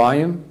stroke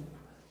volume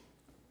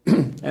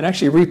and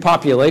actually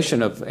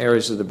repopulation of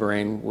areas of the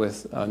brain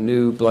with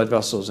new blood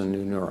vessels and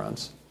new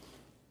neurons.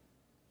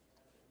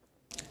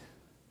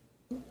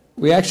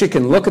 We actually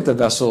can look at the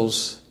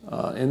vessels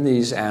in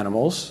these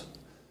animals.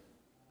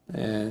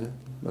 And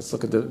let's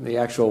look at the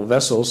actual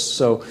vessels.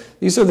 So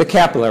these are the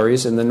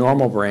capillaries in the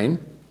normal brain.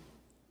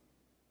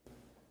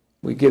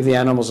 We give the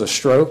animals a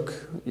stroke.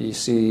 You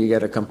see you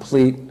get a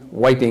complete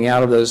wiping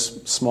out of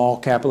those small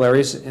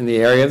capillaries in the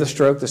area of the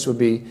stroke. This would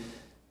be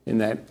in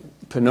that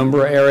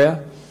penumbra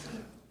area.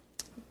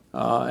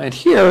 And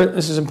here,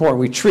 this is important,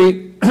 we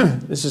treat,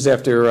 this is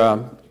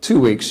after 2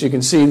 weeks. You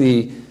can see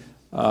the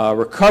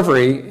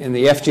recovery in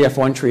the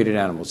FGF1 treated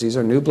animals. These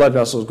are new blood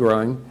vessels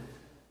growing.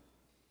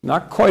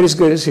 Not quite as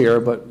good as here,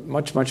 but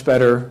much, much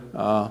better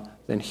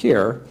than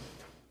here.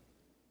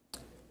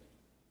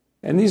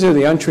 And these are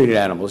the untreated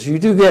animals. You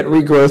do get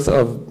regrowth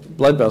of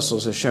blood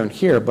vessels as shown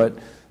here, but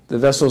the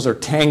vessels are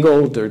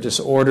tangled or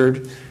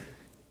disordered,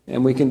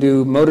 and we can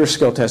do motor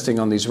skill testing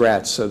on these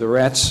rats. So the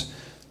rats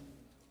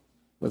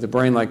with a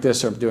brain like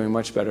this are doing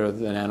much better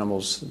than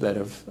animals that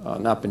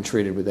have not been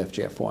treated with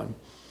FGF1.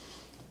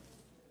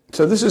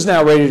 So this is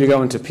now ready to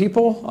go into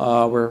people.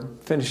 We're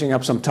finishing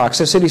up some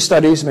toxicity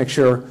studies, make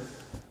sure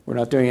we're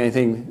not doing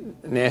anything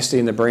nasty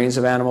in the brains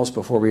of animals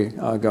before we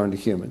go into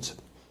humans.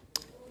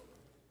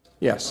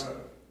 Yes?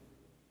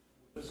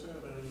 Does this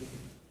have any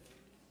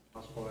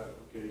possible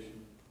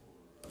application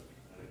for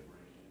traumatic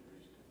brain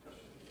injuries,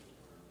 concussions,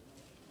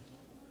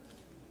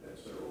 or that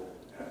several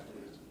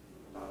athletes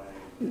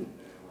dying and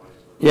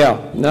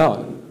Yeah,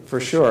 no, for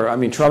sure. I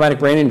mean, traumatic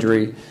brain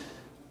injury,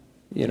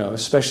 you know,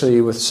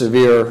 especially with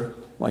severe,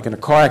 like in a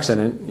car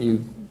accident,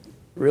 you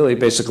really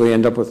basically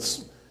end up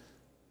with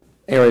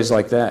areas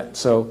like that.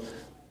 So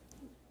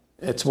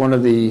it's one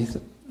of the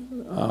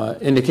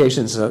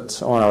indications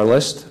that's on our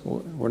list.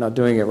 We're not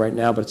doing it right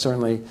now, but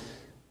certainly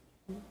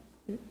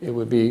it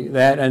would be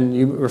that. And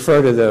you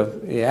refer to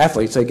the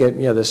athletes, they get,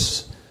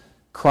 this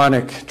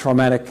chronic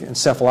traumatic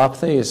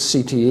encephalopathy is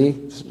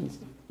CTE.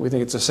 We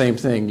think it's the same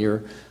thing.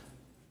 Your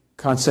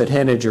constant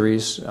head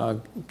injuries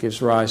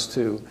gives rise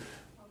to,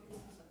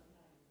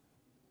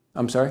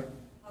 I'm sorry?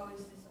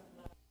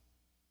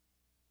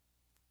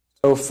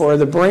 So for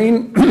the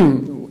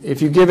brain,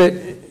 if you give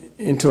it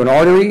into an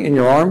artery in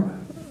your arm,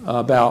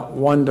 about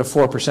 1% to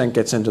 4%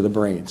 gets into the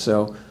brain.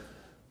 So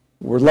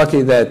we're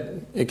lucky that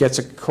it gets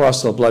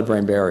across the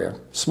blood-brain barrier.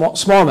 Small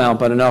amount,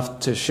 but enough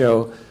to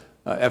show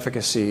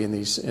efficacy in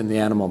the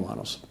animal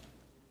models.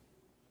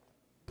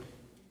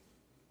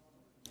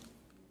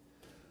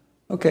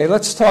 Okay,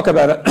 let's talk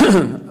about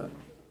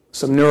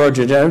some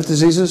neurodegenerative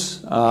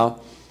diseases. And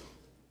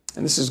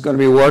this is going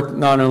to be work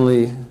not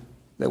only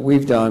that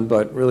we've done,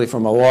 but really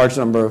from a large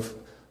number of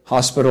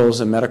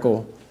hospitals and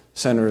medical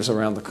centers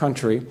around the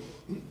country.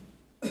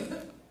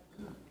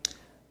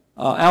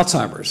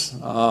 Alzheimer's.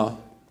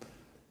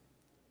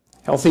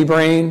 Healthy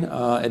brain,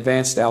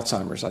 advanced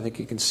Alzheimer's. I think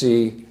you can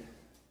see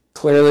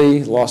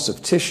clearly loss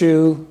of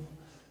tissue,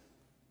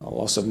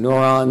 loss of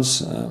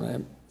neurons.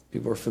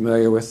 People are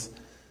familiar with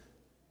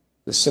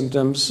the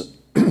symptoms.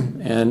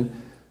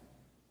 And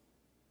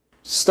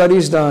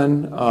studies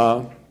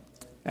done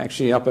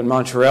actually up in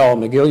Montreal,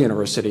 McGill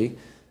University,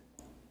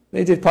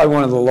 they did probably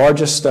one of the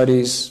largest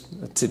studies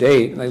to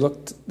date.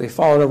 They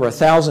followed over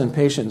 1,000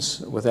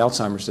 patients with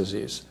Alzheimer's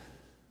disease.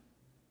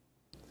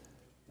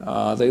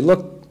 They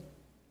looked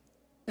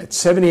at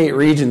 78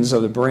 regions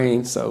of the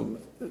brain, so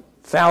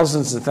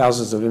thousands and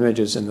thousands of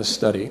images in the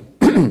study.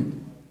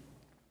 And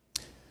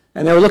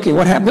they were looking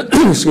what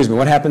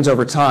happens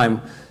over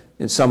time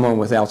in someone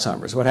with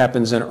Alzheimer's, what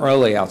happens in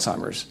early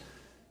Alzheimer's,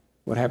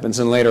 what happens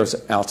in later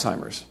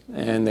Alzheimer's.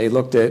 And they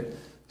looked at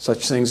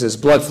such things as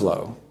blood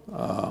flow.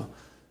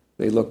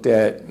 They looked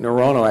at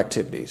neuronal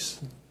activities.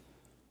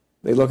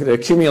 They looked at the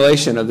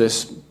accumulation of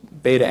this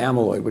beta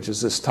amyloid, which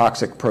is this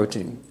toxic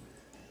protein.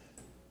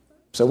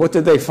 So what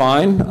did they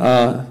find?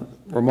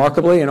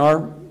 Remarkably, in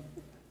our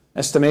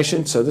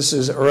estimation, so this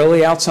is early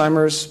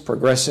Alzheimer's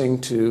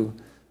progressing to,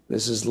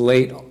 this is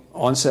late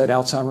onset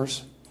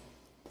Alzheimer's.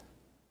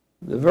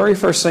 The very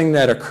first thing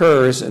that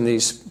occurs in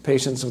these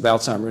patients with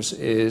Alzheimer's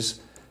is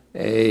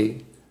a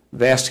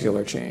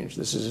vascular change.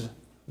 This is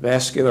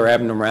vascular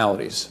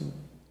abnormalities.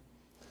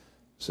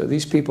 So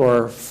these people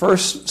are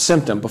first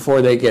symptom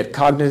before they get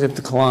cognitive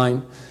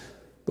decline,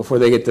 before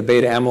they get the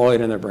beta amyloid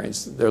in their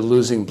brains, they're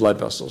losing blood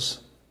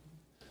vessels.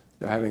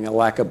 They're having a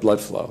lack of blood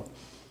flow.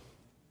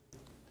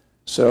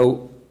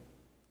 So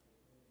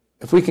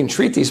if we can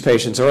treat these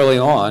patients early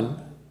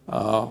on,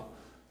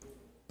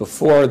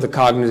 before the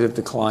cognitive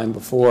decline,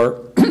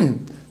 before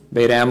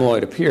beta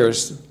amyloid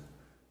appears,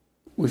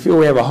 we feel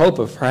we have a hope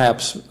of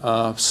perhaps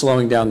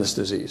slowing down this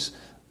disease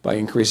by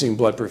increasing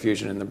blood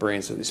perfusion in the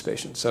brains of these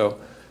patients. So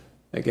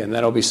again,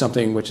 that'll be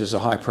something which is a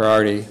high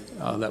priority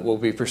that we'll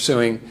be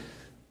pursuing.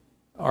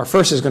 Our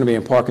first is going to be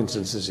in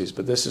Parkinson's disease,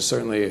 but this is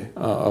certainly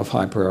of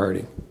high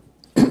priority.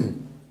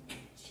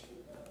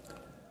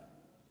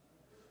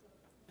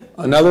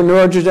 Another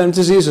neurodegenerative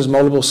disease is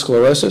multiple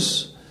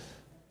sclerosis.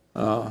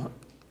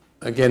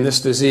 Again, this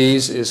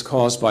disease is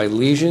caused by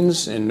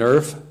lesions in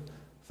nerve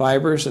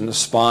fibers in the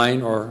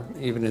spine or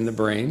even in the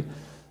brain.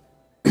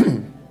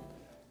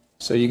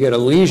 So you get a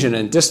lesion,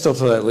 and distal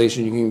to that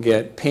lesion, you can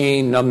get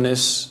pain,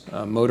 numbness,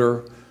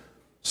 motor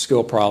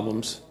skill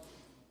problems.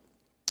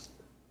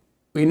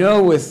 We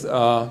know with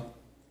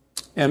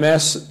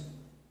MS,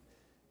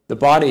 the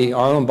body,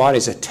 our own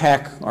bodies,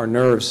 attack our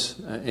nerves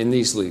in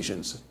these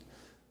lesions.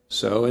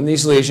 So in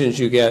these lesions,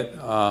 you get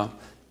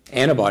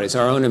antibodies,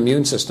 our own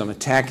immune system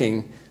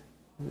attacking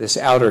this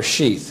outer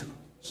sheath.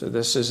 So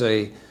this is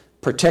a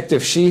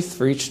protective sheath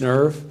for each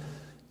nerve.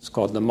 It's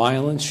called the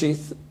myelin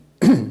sheath.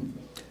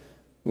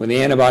 When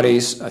the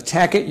antibodies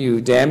attack it,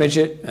 you damage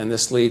it, and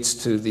this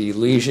leads to the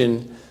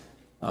lesion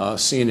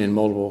seen in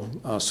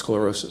multiple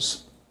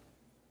sclerosis.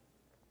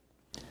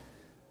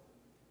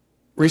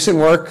 Recent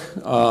work,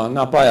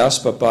 not by us,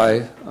 but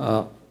by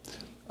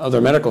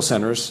other medical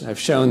centers, have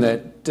shown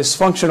that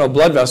dysfunctional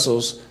blood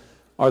vessels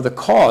are the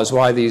cause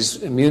why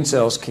these immune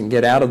cells can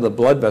get out of the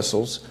blood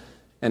vessels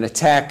and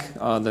attack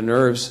the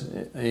nerves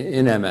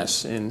in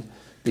MS, in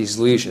these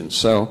lesions.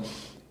 So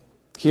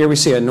here we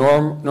see a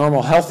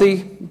normal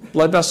healthy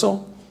blood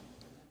vessel,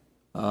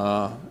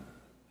 no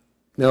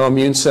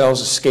immune cells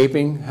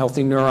escaping,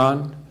 healthy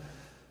neuron.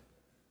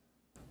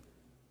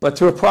 But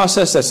through a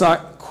process that's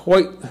not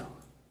quite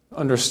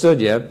understood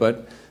yet,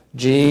 but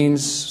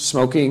genes,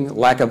 smoking,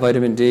 lack of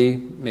vitamin D,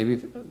 maybe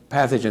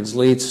pathogens,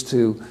 leads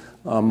to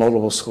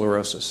multiple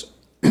sclerosis.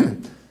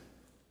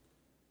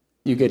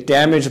 You get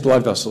damaged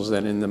blood vessels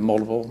then in the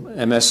multiple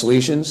MS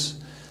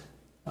lesions,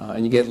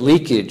 and you get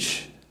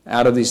leakage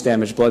out of these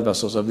damaged blood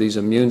vessels of these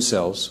immune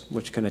cells,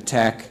 which can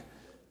attack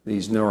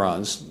these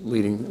neurons,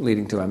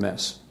 leading to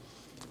MS.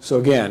 So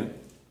again,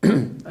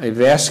 a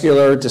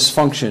vascular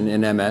dysfunction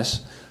in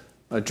MS,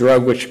 a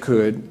drug which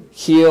could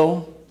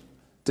heal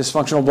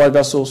dysfunctional blood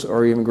vessels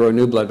or even grow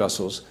new blood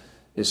vessels,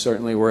 is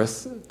certainly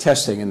worth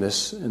testing in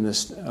this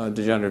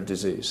degenerative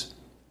disease.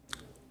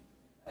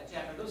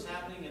 Jack, are those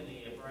happening in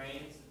the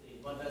brains, the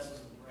blood vessels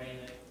in the brain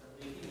that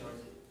are leaking, or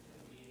is it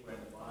anywhere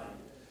in the body?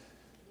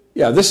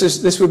 Yeah,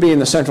 this would be in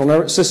the central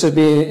nervous. This would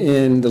be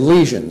in the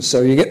lesions.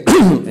 So you get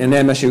in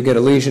MS, you get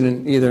a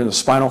lesion either in the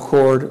spinal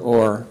cord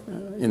or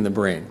in the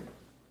brain.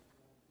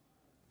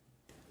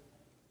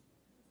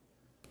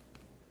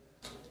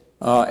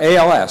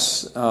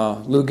 ALS,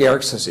 Lou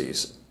Gehrig's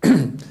disease.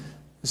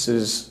 This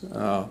is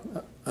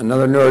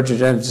another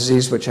neurodegenerative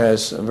disease which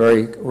has a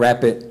very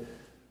rapidly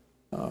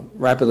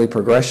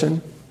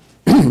progression.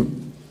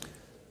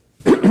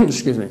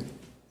 Excuse me.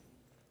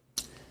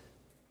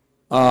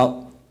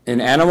 In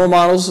animal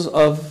models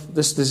of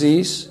this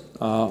disease,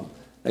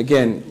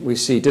 again, we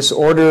see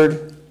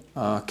disordered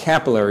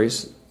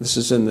capillaries. This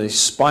is in the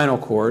spinal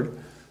cord.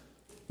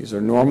 These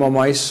are normal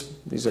mice.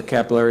 These are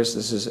capillaries.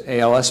 This is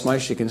ALS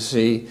mice. You can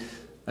see,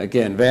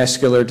 again,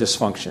 vascular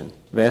dysfunction,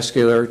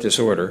 vascular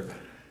disorder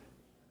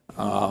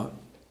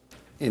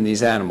in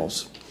these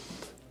animals.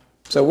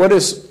 So what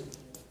is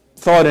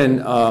thought in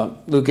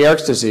Lou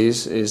Gehrig's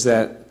disease is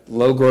that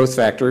low growth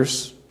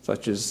factors,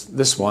 such as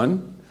this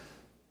one,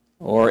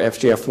 or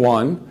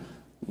FGF1,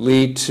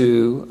 lead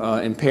to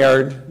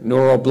impaired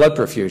neural blood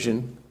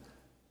perfusion,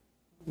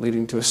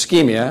 leading to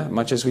ischemia,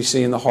 much as we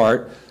see in the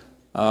heart,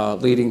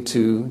 leading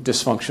to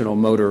dysfunctional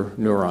motor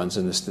neurons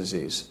in this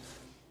disease.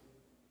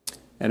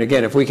 And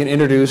again, if we can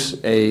introduce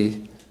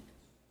an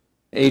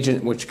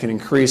agent which can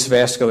increase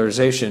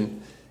vascularization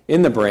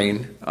in the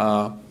brain,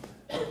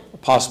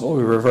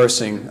 possibly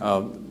reversing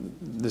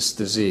this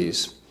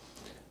disease.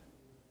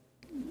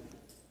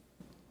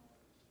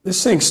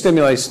 This thing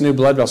stimulates new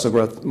blood vessel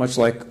growth, much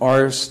like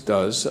ours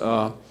does.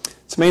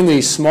 It's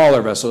mainly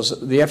smaller vessels.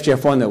 The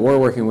FGF1 that we're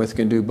working with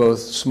can do both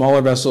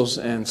smaller vessels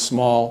and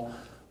small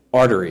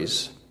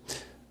arteries.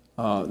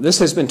 This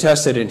has been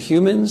tested in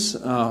humans.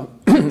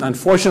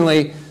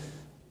 Unfortunately,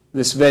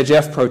 this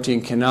VEGF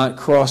protein cannot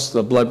cross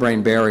the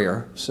blood-brain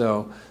barrier,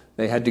 so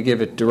they had to give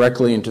it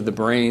directly into the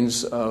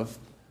brains of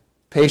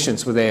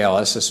patients with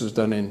ALS. This was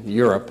done in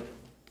Europe.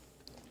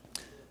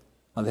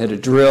 They had to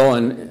drill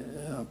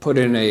and put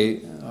in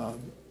a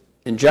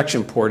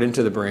injection port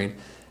into the brain,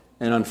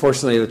 and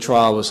unfortunately the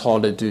trial was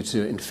halted due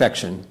to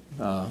infection,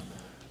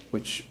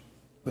 which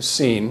was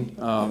seen.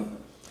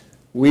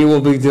 We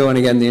will be doing,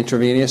 again, the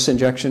intravenous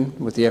injection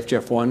with the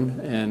FGF1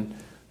 and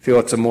feel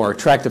it's a more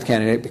attractive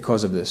candidate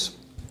because of this.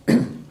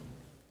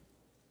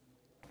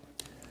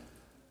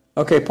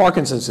 Okay,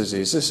 Parkinson's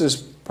disease. This is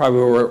probably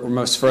where we're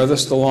most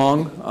furthest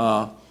along.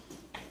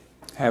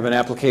 Have an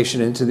application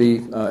into the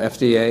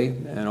FDA,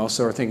 and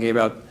also are thinking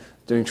about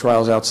doing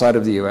trials outside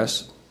of the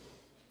U.S.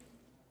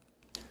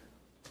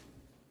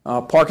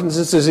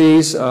 Parkinson's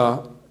disease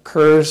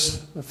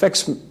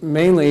affects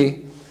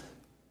mainly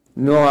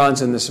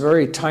neurons in this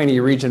very tiny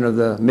region of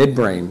the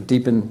midbrain,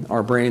 deep in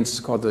our brains. It's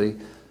called the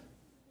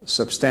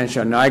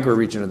substantia nigra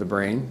region of the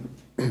brain.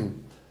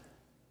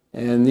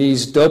 And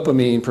these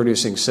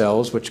dopamine-producing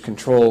cells, which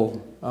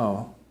control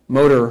our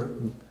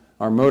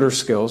motor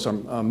skills,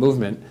 our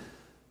movement,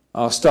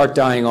 start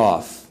dying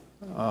off.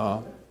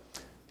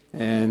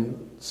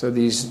 And so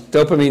these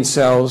dopamine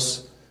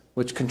cells,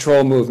 which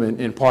control movement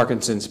in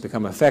Parkinson's,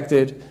 become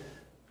affected.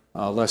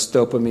 Less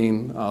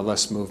dopamine,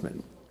 less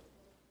movement.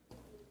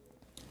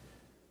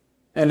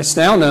 And it's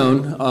now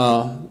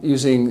known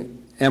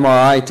using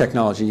MRI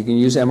technology. You can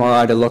use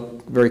MRI to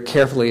look very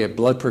carefully at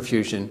blood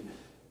perfusion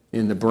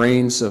in the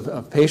brains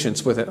of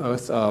patients with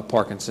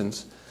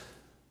Parkinson's.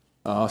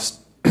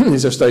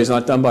 these are studies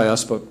not done by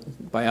us,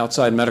 but by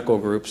outside medical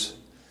groups,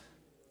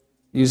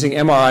 using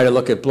MRI to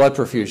look at blood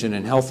perfusion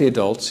in healthy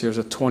adults. Here's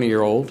a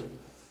 20-year-old,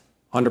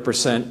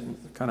 100%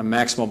 kind of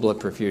maximal blood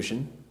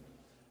perfusion.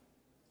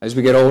 As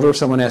we get older,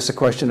 someone asked a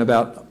question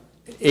about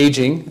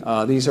aging.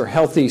 These are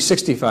healthy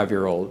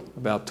 65-year-old,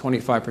 about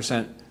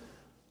 25%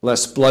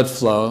 less blood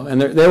flow.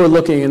 And they were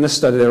looking, in this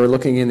study, they were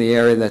looking in the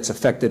area that's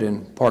affected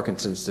in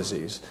Parkinson's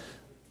disease,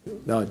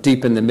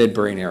 deep in the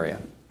midbrain area.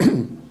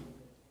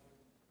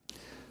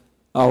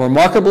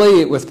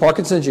 Remarkably, with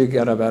Parkinson's, you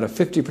get about a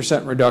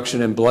 50%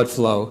 reduction in blood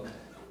flow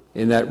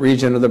in that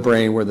region of the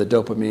brain where the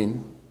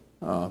dopamine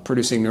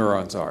producing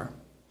neurons are.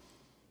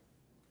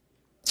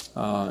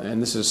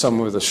 And this is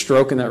someone with a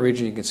stroke in that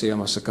region. You can see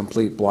almost a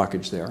complete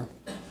blockage there.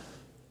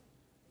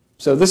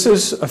 So this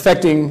is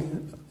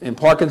affecting, in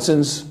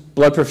Parkinson's,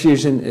 blood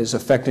perfusion is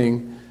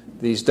affecting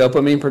these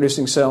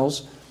dopamine-producing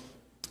cells.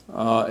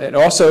 It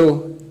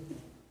also,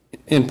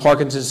 in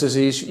Parkinson's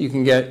disease, you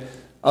can get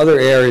other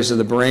areas of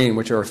the brain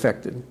which are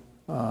affected.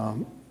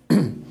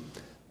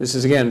 This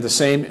is, again, the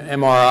same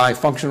MRI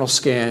functional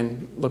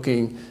scan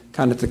looking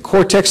kind of at the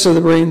cortex of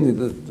the brain,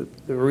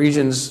 the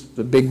regions,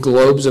 the big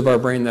globes of our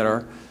brain that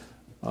are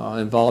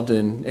involved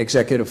in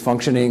executive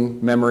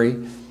functioning,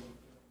 memory.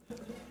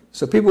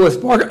 So people with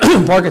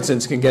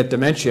Parkinson's can get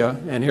dementia,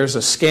 and here's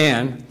a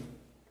scan.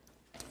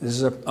 This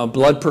is a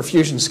blood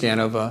perfusion scan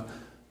of a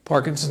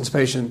Parkinson's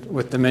patient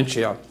with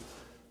dementia.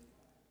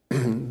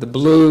 The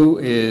blue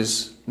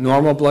is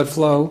normal blood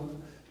flow,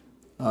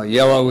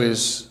 yellow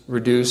is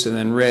reduced, and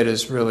then red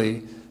is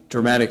really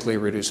dramatically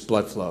reduced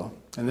blood flow.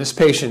 And this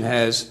patient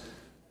has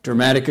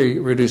dramatically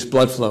reduced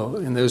blood flow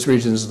in those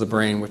regions of the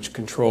brain which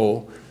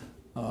control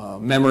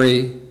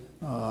memory,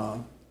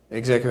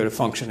 executive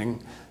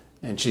functioning,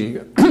 and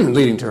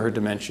leading to her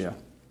dementia.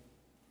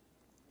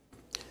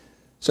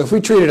 So if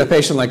we treated a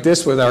patient like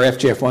this with our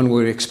FGF1, we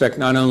would expect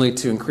not only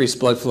to increase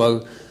blood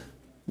flow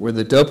where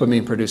the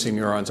dopamine-producing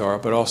neurons are,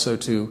 but also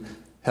to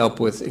help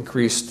with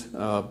increased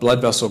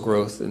blood vessel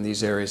growth in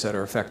these areas that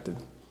are affected.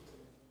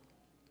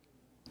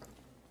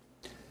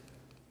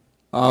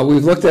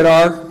 We've looked at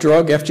our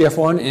drug,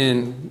 FGF1,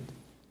 in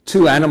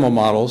 2 animal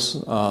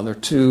models. There are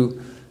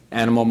 2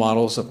 animal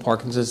models of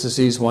Parkinson's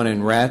disease, one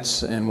in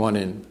rats and one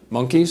in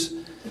monkeys.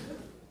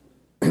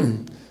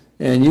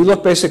 And you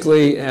look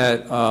basically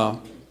at,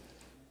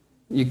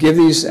 you give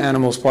these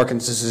animals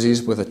Parkinson's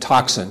disease with a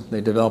toxin.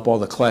 They develop all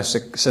the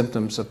classic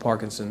symptoms of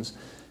Parkinson's.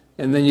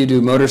 And then you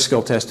do motor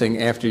skill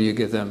testing after you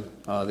give them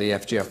the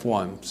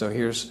FGF1. So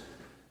here's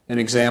an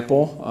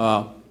example.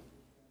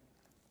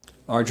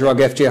 Our drug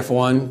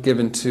FGF1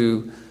 given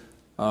to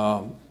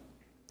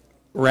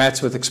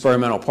rats with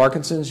experimental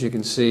Parkinson's. You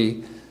can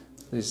see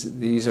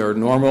these are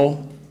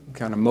normal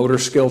kind of motor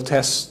skill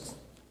tests,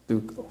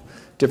 do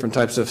different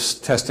types of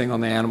testing on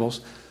the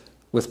animals.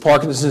 With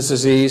Parkinson's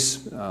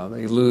disease,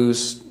 they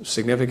lose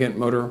significant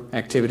motor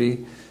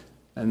activity,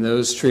 and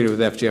those treated with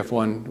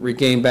FGF1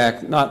 regain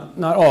back, not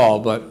all,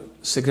 but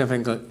a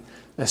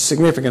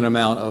significant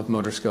amount of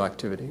motor skill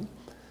activity.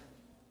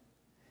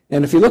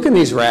 And if you look in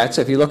these rats,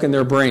 if you look in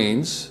their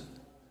brains,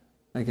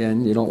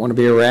 again, you don't want to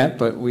be a rat,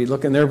 but we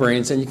look in their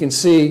brains, and you can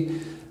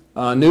see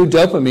new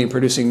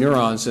dopamine-producing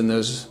neurons in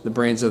the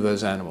brains of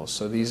those animals.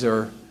 So these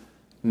are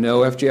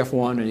no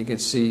FGF1, and you can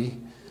see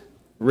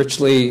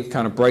richly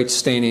kind of bright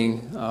staining.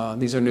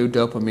 These are new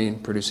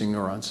dopamine-producing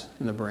neurons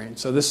in the brain.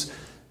 So this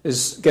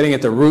is getting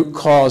at the root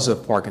cause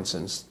of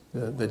Parkinson's,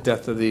 the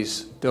death of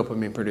these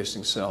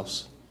dopamine-producing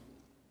cells.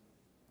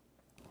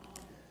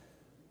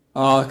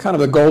 Kind of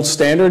the gold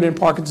standard in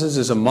Parkinson's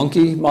is a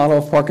monkey model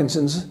of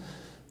Parkinson's,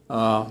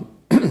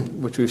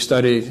 which we've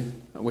studied,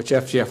 which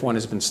FGF1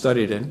 has been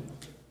studied in.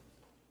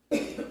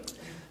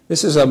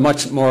 This is a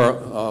much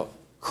more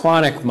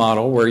chronic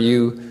model where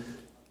you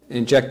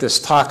inject this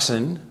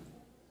toxin.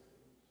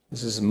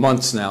 This is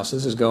months now, so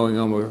this is going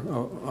over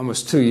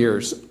almost 2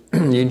 years.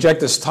 You inject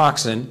this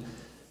toxin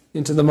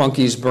into the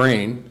monkey's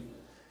brain.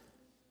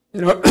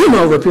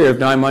 Over a period of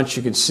 9 months,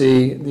 you can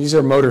see these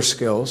are motor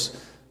skills.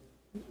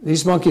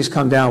 These monkeys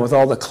come down with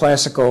all the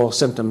classical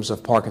symptoms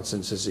of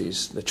Parkinson's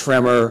disease, the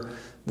tremor,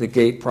 the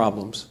gait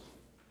problems.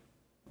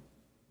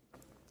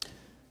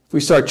 If we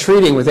start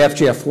treating with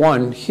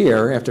FGF1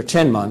 here after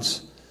 10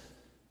 months,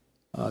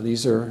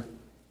 these are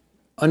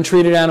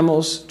untreated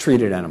animals,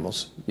 treated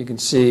animals. You can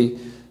see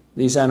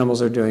these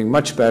animals are doing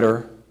much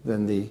better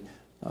than the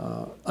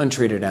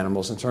untreated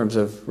animals in terms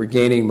of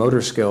regaining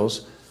motor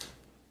skills.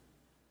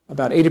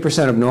 About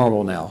 80% of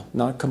normal now,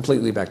 not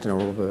completely back to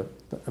normal,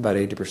 but about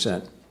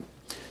 80%.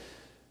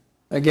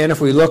 Again,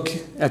 if we look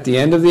at the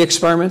end of the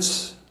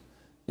experiments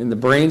in the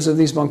brains of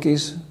these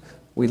monkeys,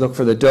 we look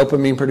for the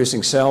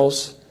dopamine-producing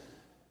cells.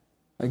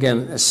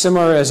 Again, as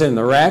similar as in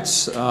the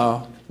rats,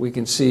 we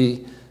can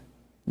see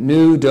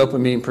new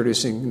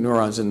dopamine-producing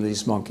neurons in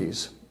these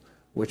monkeys,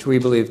 which we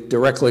believe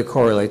directly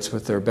correlates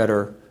with their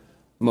better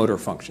motor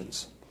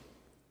functions.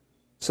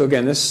 So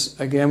again, this,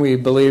 we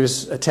believe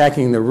is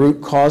attacking the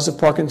root cause of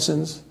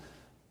Parkinson's.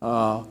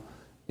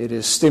 It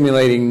is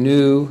stimulating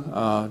new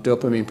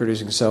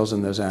dopamine-producing cells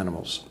in those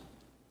animals.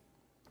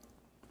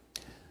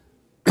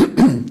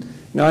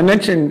 Now, I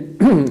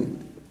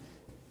mentioned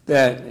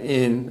that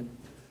in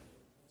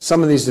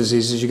some of these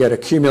diseases, you get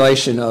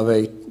accumulation of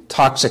a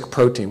toxic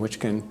protein, which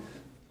can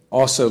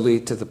also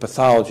lead to the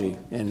pathology.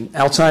 In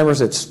Alzheimer's,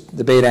 it's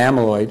the beta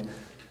amyloid.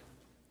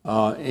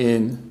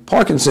 In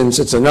Parkinson's,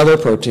 it's another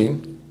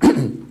protein.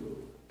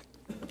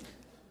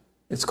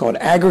 It's called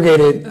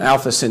aggregated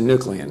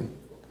alpha-synuclein.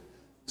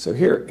 So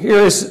here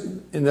is,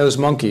 in those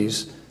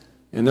monkeys,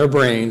 in their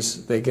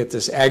brains, they get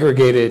this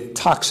aggregated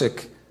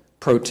toxic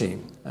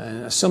protein.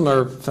 And a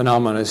similar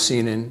phenomenon is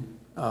seen in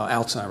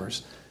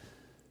Alzheimer's.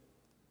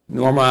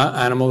 Normal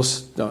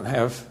animals don't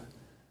have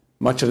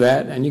much of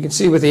that. And you can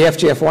see with the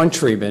FGF1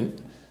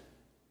 treatment,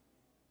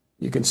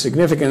 you can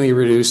significantly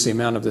reduce the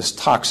amount of this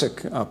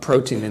toxic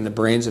protein in the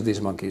brains of these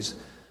monkeys.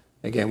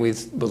 Again, we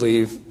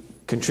believe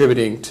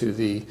contributing to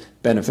the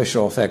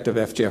beneficial effect of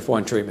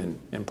FGF1 treatment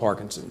in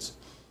Parkinson's.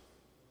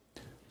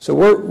 So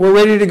we're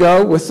ready to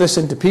go with this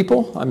into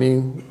people. I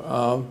mean,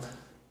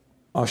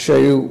 I'll show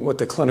you what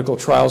the clinical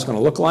trial is going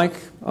to look like.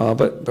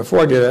 But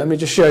before I do that, let me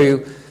just show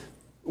you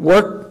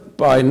work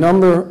by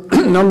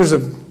numbers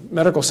of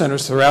medical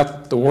centers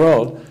throughout the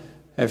world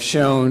have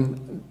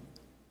shown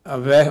a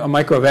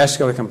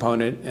microvascular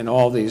component in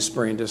all these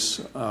brain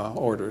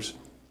disorders.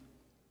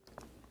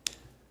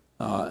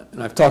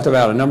 And I've talked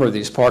about a number of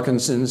these: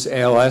 Parkinson's,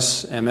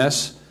 ALS,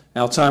 MS,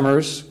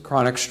 Alzheimer's,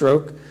 chronic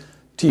stroke,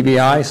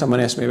 TBI. Someone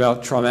asked me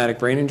about traumatic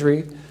brain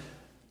injury.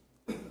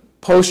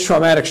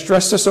 Post-traumatic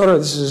stress disorder.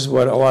 This is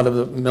what a lot of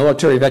the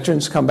military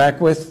veterans come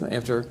back with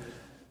after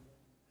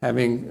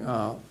having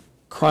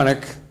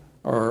chronic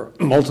or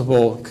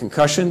multiple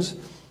concussions.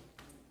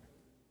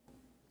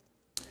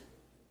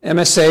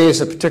 MSA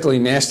is a particularly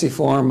nasty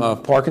form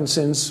of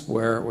Parkinson's,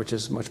 which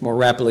is much more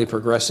rapidly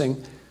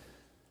progressing.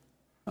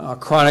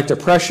 Chronic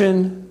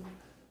depression,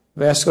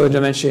 vascular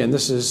dementia, and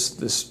this is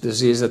this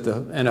disease that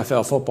the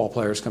NFL football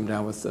players come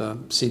down with,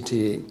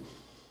 CTE.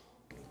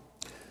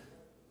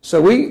 So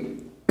we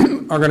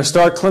are going to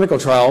start clinical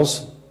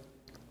trials,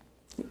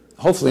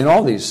 hopefully in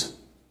all these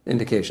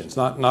indications,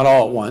 not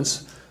all at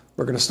once.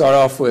 We're going to start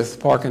off with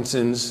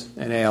Parkinson's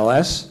and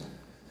ALS.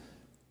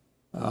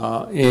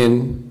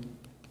 In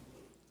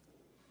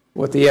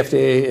what the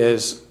FDA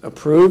has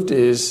approved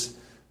is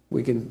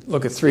we can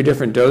look at 3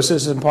 different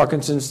doses in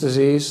Parkinson's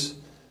disease.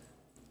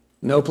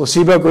 No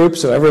placebo group,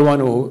 so everyone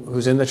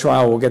who's in the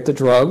trial will get the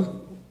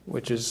drug,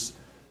 which is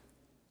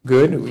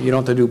good. You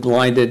don't have to do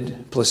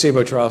blinded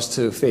placebo trials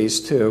to phase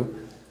 2.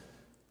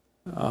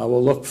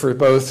 We'll look for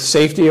both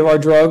safety of our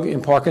drug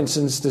in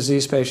Parkinson's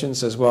disease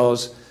patients as well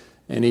as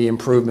any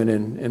improvement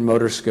in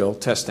motor skill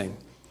testing.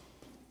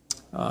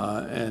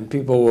 And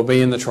people will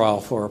be in the trial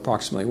for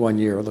approximately 1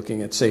 year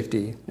looking at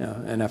safety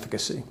and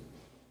efficacy.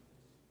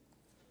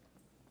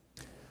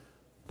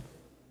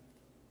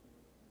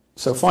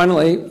 So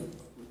finally,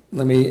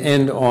 let me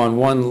end on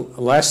one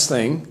last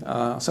thing.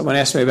 Someone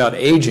asked me about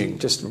aging,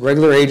 just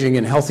regular aging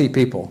in healthy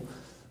people.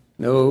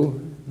 No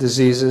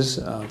diseases,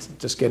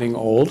 just getting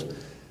old.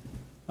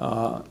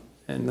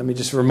 And let me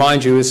just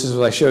remind you, this is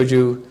what I showed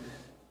you,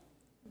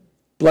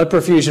 blood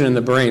perfusion in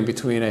the brain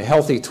between a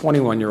healthy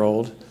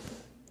 21-year-old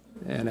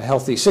and a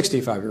healthy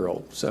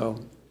 65-year-old. So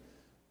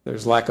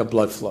there's lack of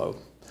blood flow.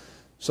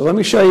 So let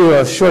me show you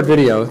a short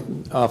video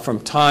from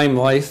Time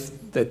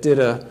Life that did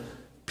a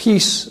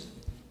piece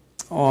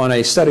on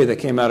a study that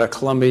came out of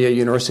Columbia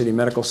University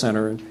Medical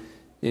Center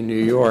in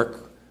New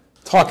York,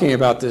 talking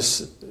about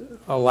this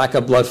lack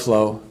of blood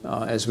flow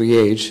as we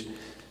age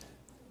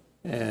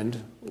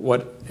and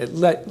what it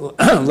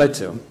led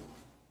to.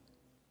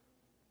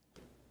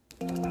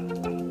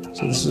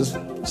 So this is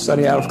a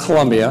study out of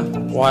Columbia,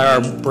 why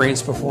our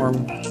brains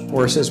perform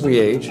worse as we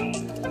age.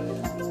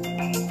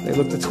 They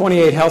looked at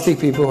 28 healthy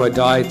people who had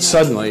died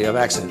suddenly of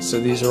accidents. So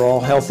these are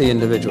all healthy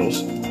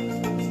individuals.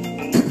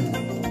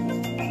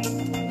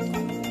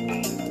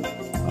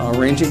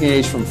 Ranging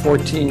age from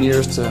 14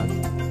 years to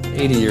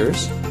 80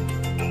 years.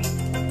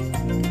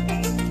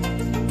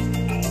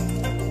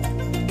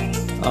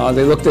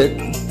 They looked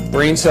at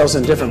brain cells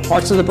in different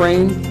parts of the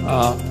brain.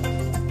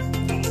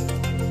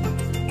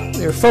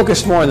 They were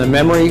focused more on the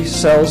memory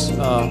cells,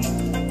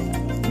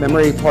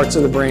 memory parts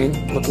of the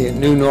brain, looking at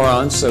new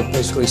neurons, so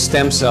basically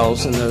stem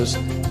cells in those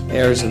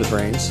areas of the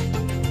brains.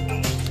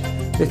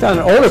 They found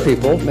in older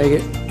people make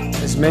it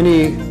as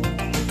many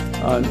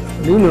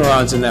new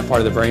neurons in that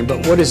part of the brain,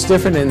 but what is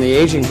different in the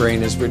aging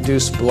brain is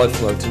reduced blood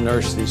flow to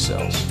nourish these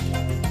cells.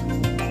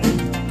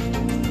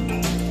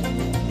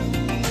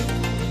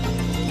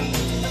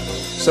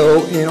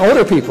 So in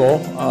older people,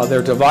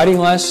 they're dividing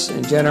less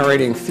and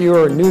generating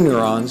fewer new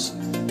neurons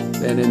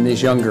than in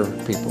these younger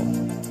people.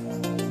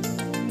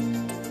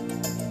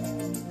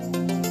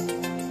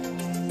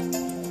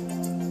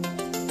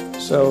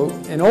 So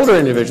in older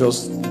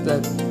individuals,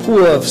 that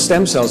pool of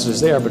stem cells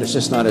is there, but it's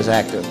just not as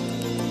active.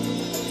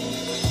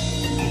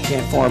 You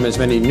can't form as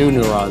many new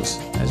neurons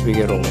as we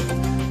get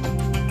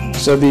older.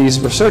 So these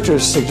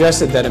researchers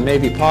suggested that it may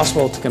be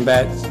possible to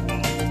combat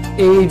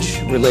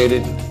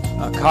age-related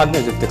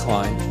cognitive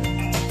decline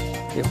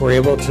if we're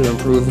able to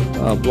improve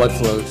blood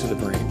flow to the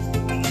brain.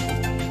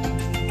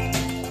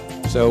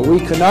 So we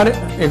could not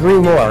agree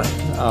more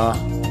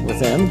with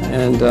them.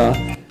 And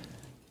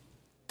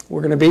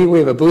we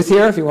have a booth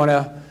here if you want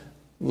to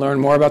learn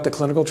more about the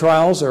clinical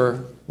trials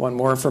or want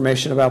more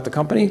information about the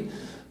company,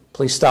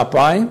 please stop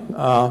by.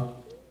 And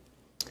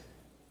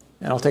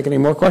I'll take any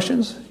more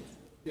questions.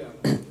 Yeah.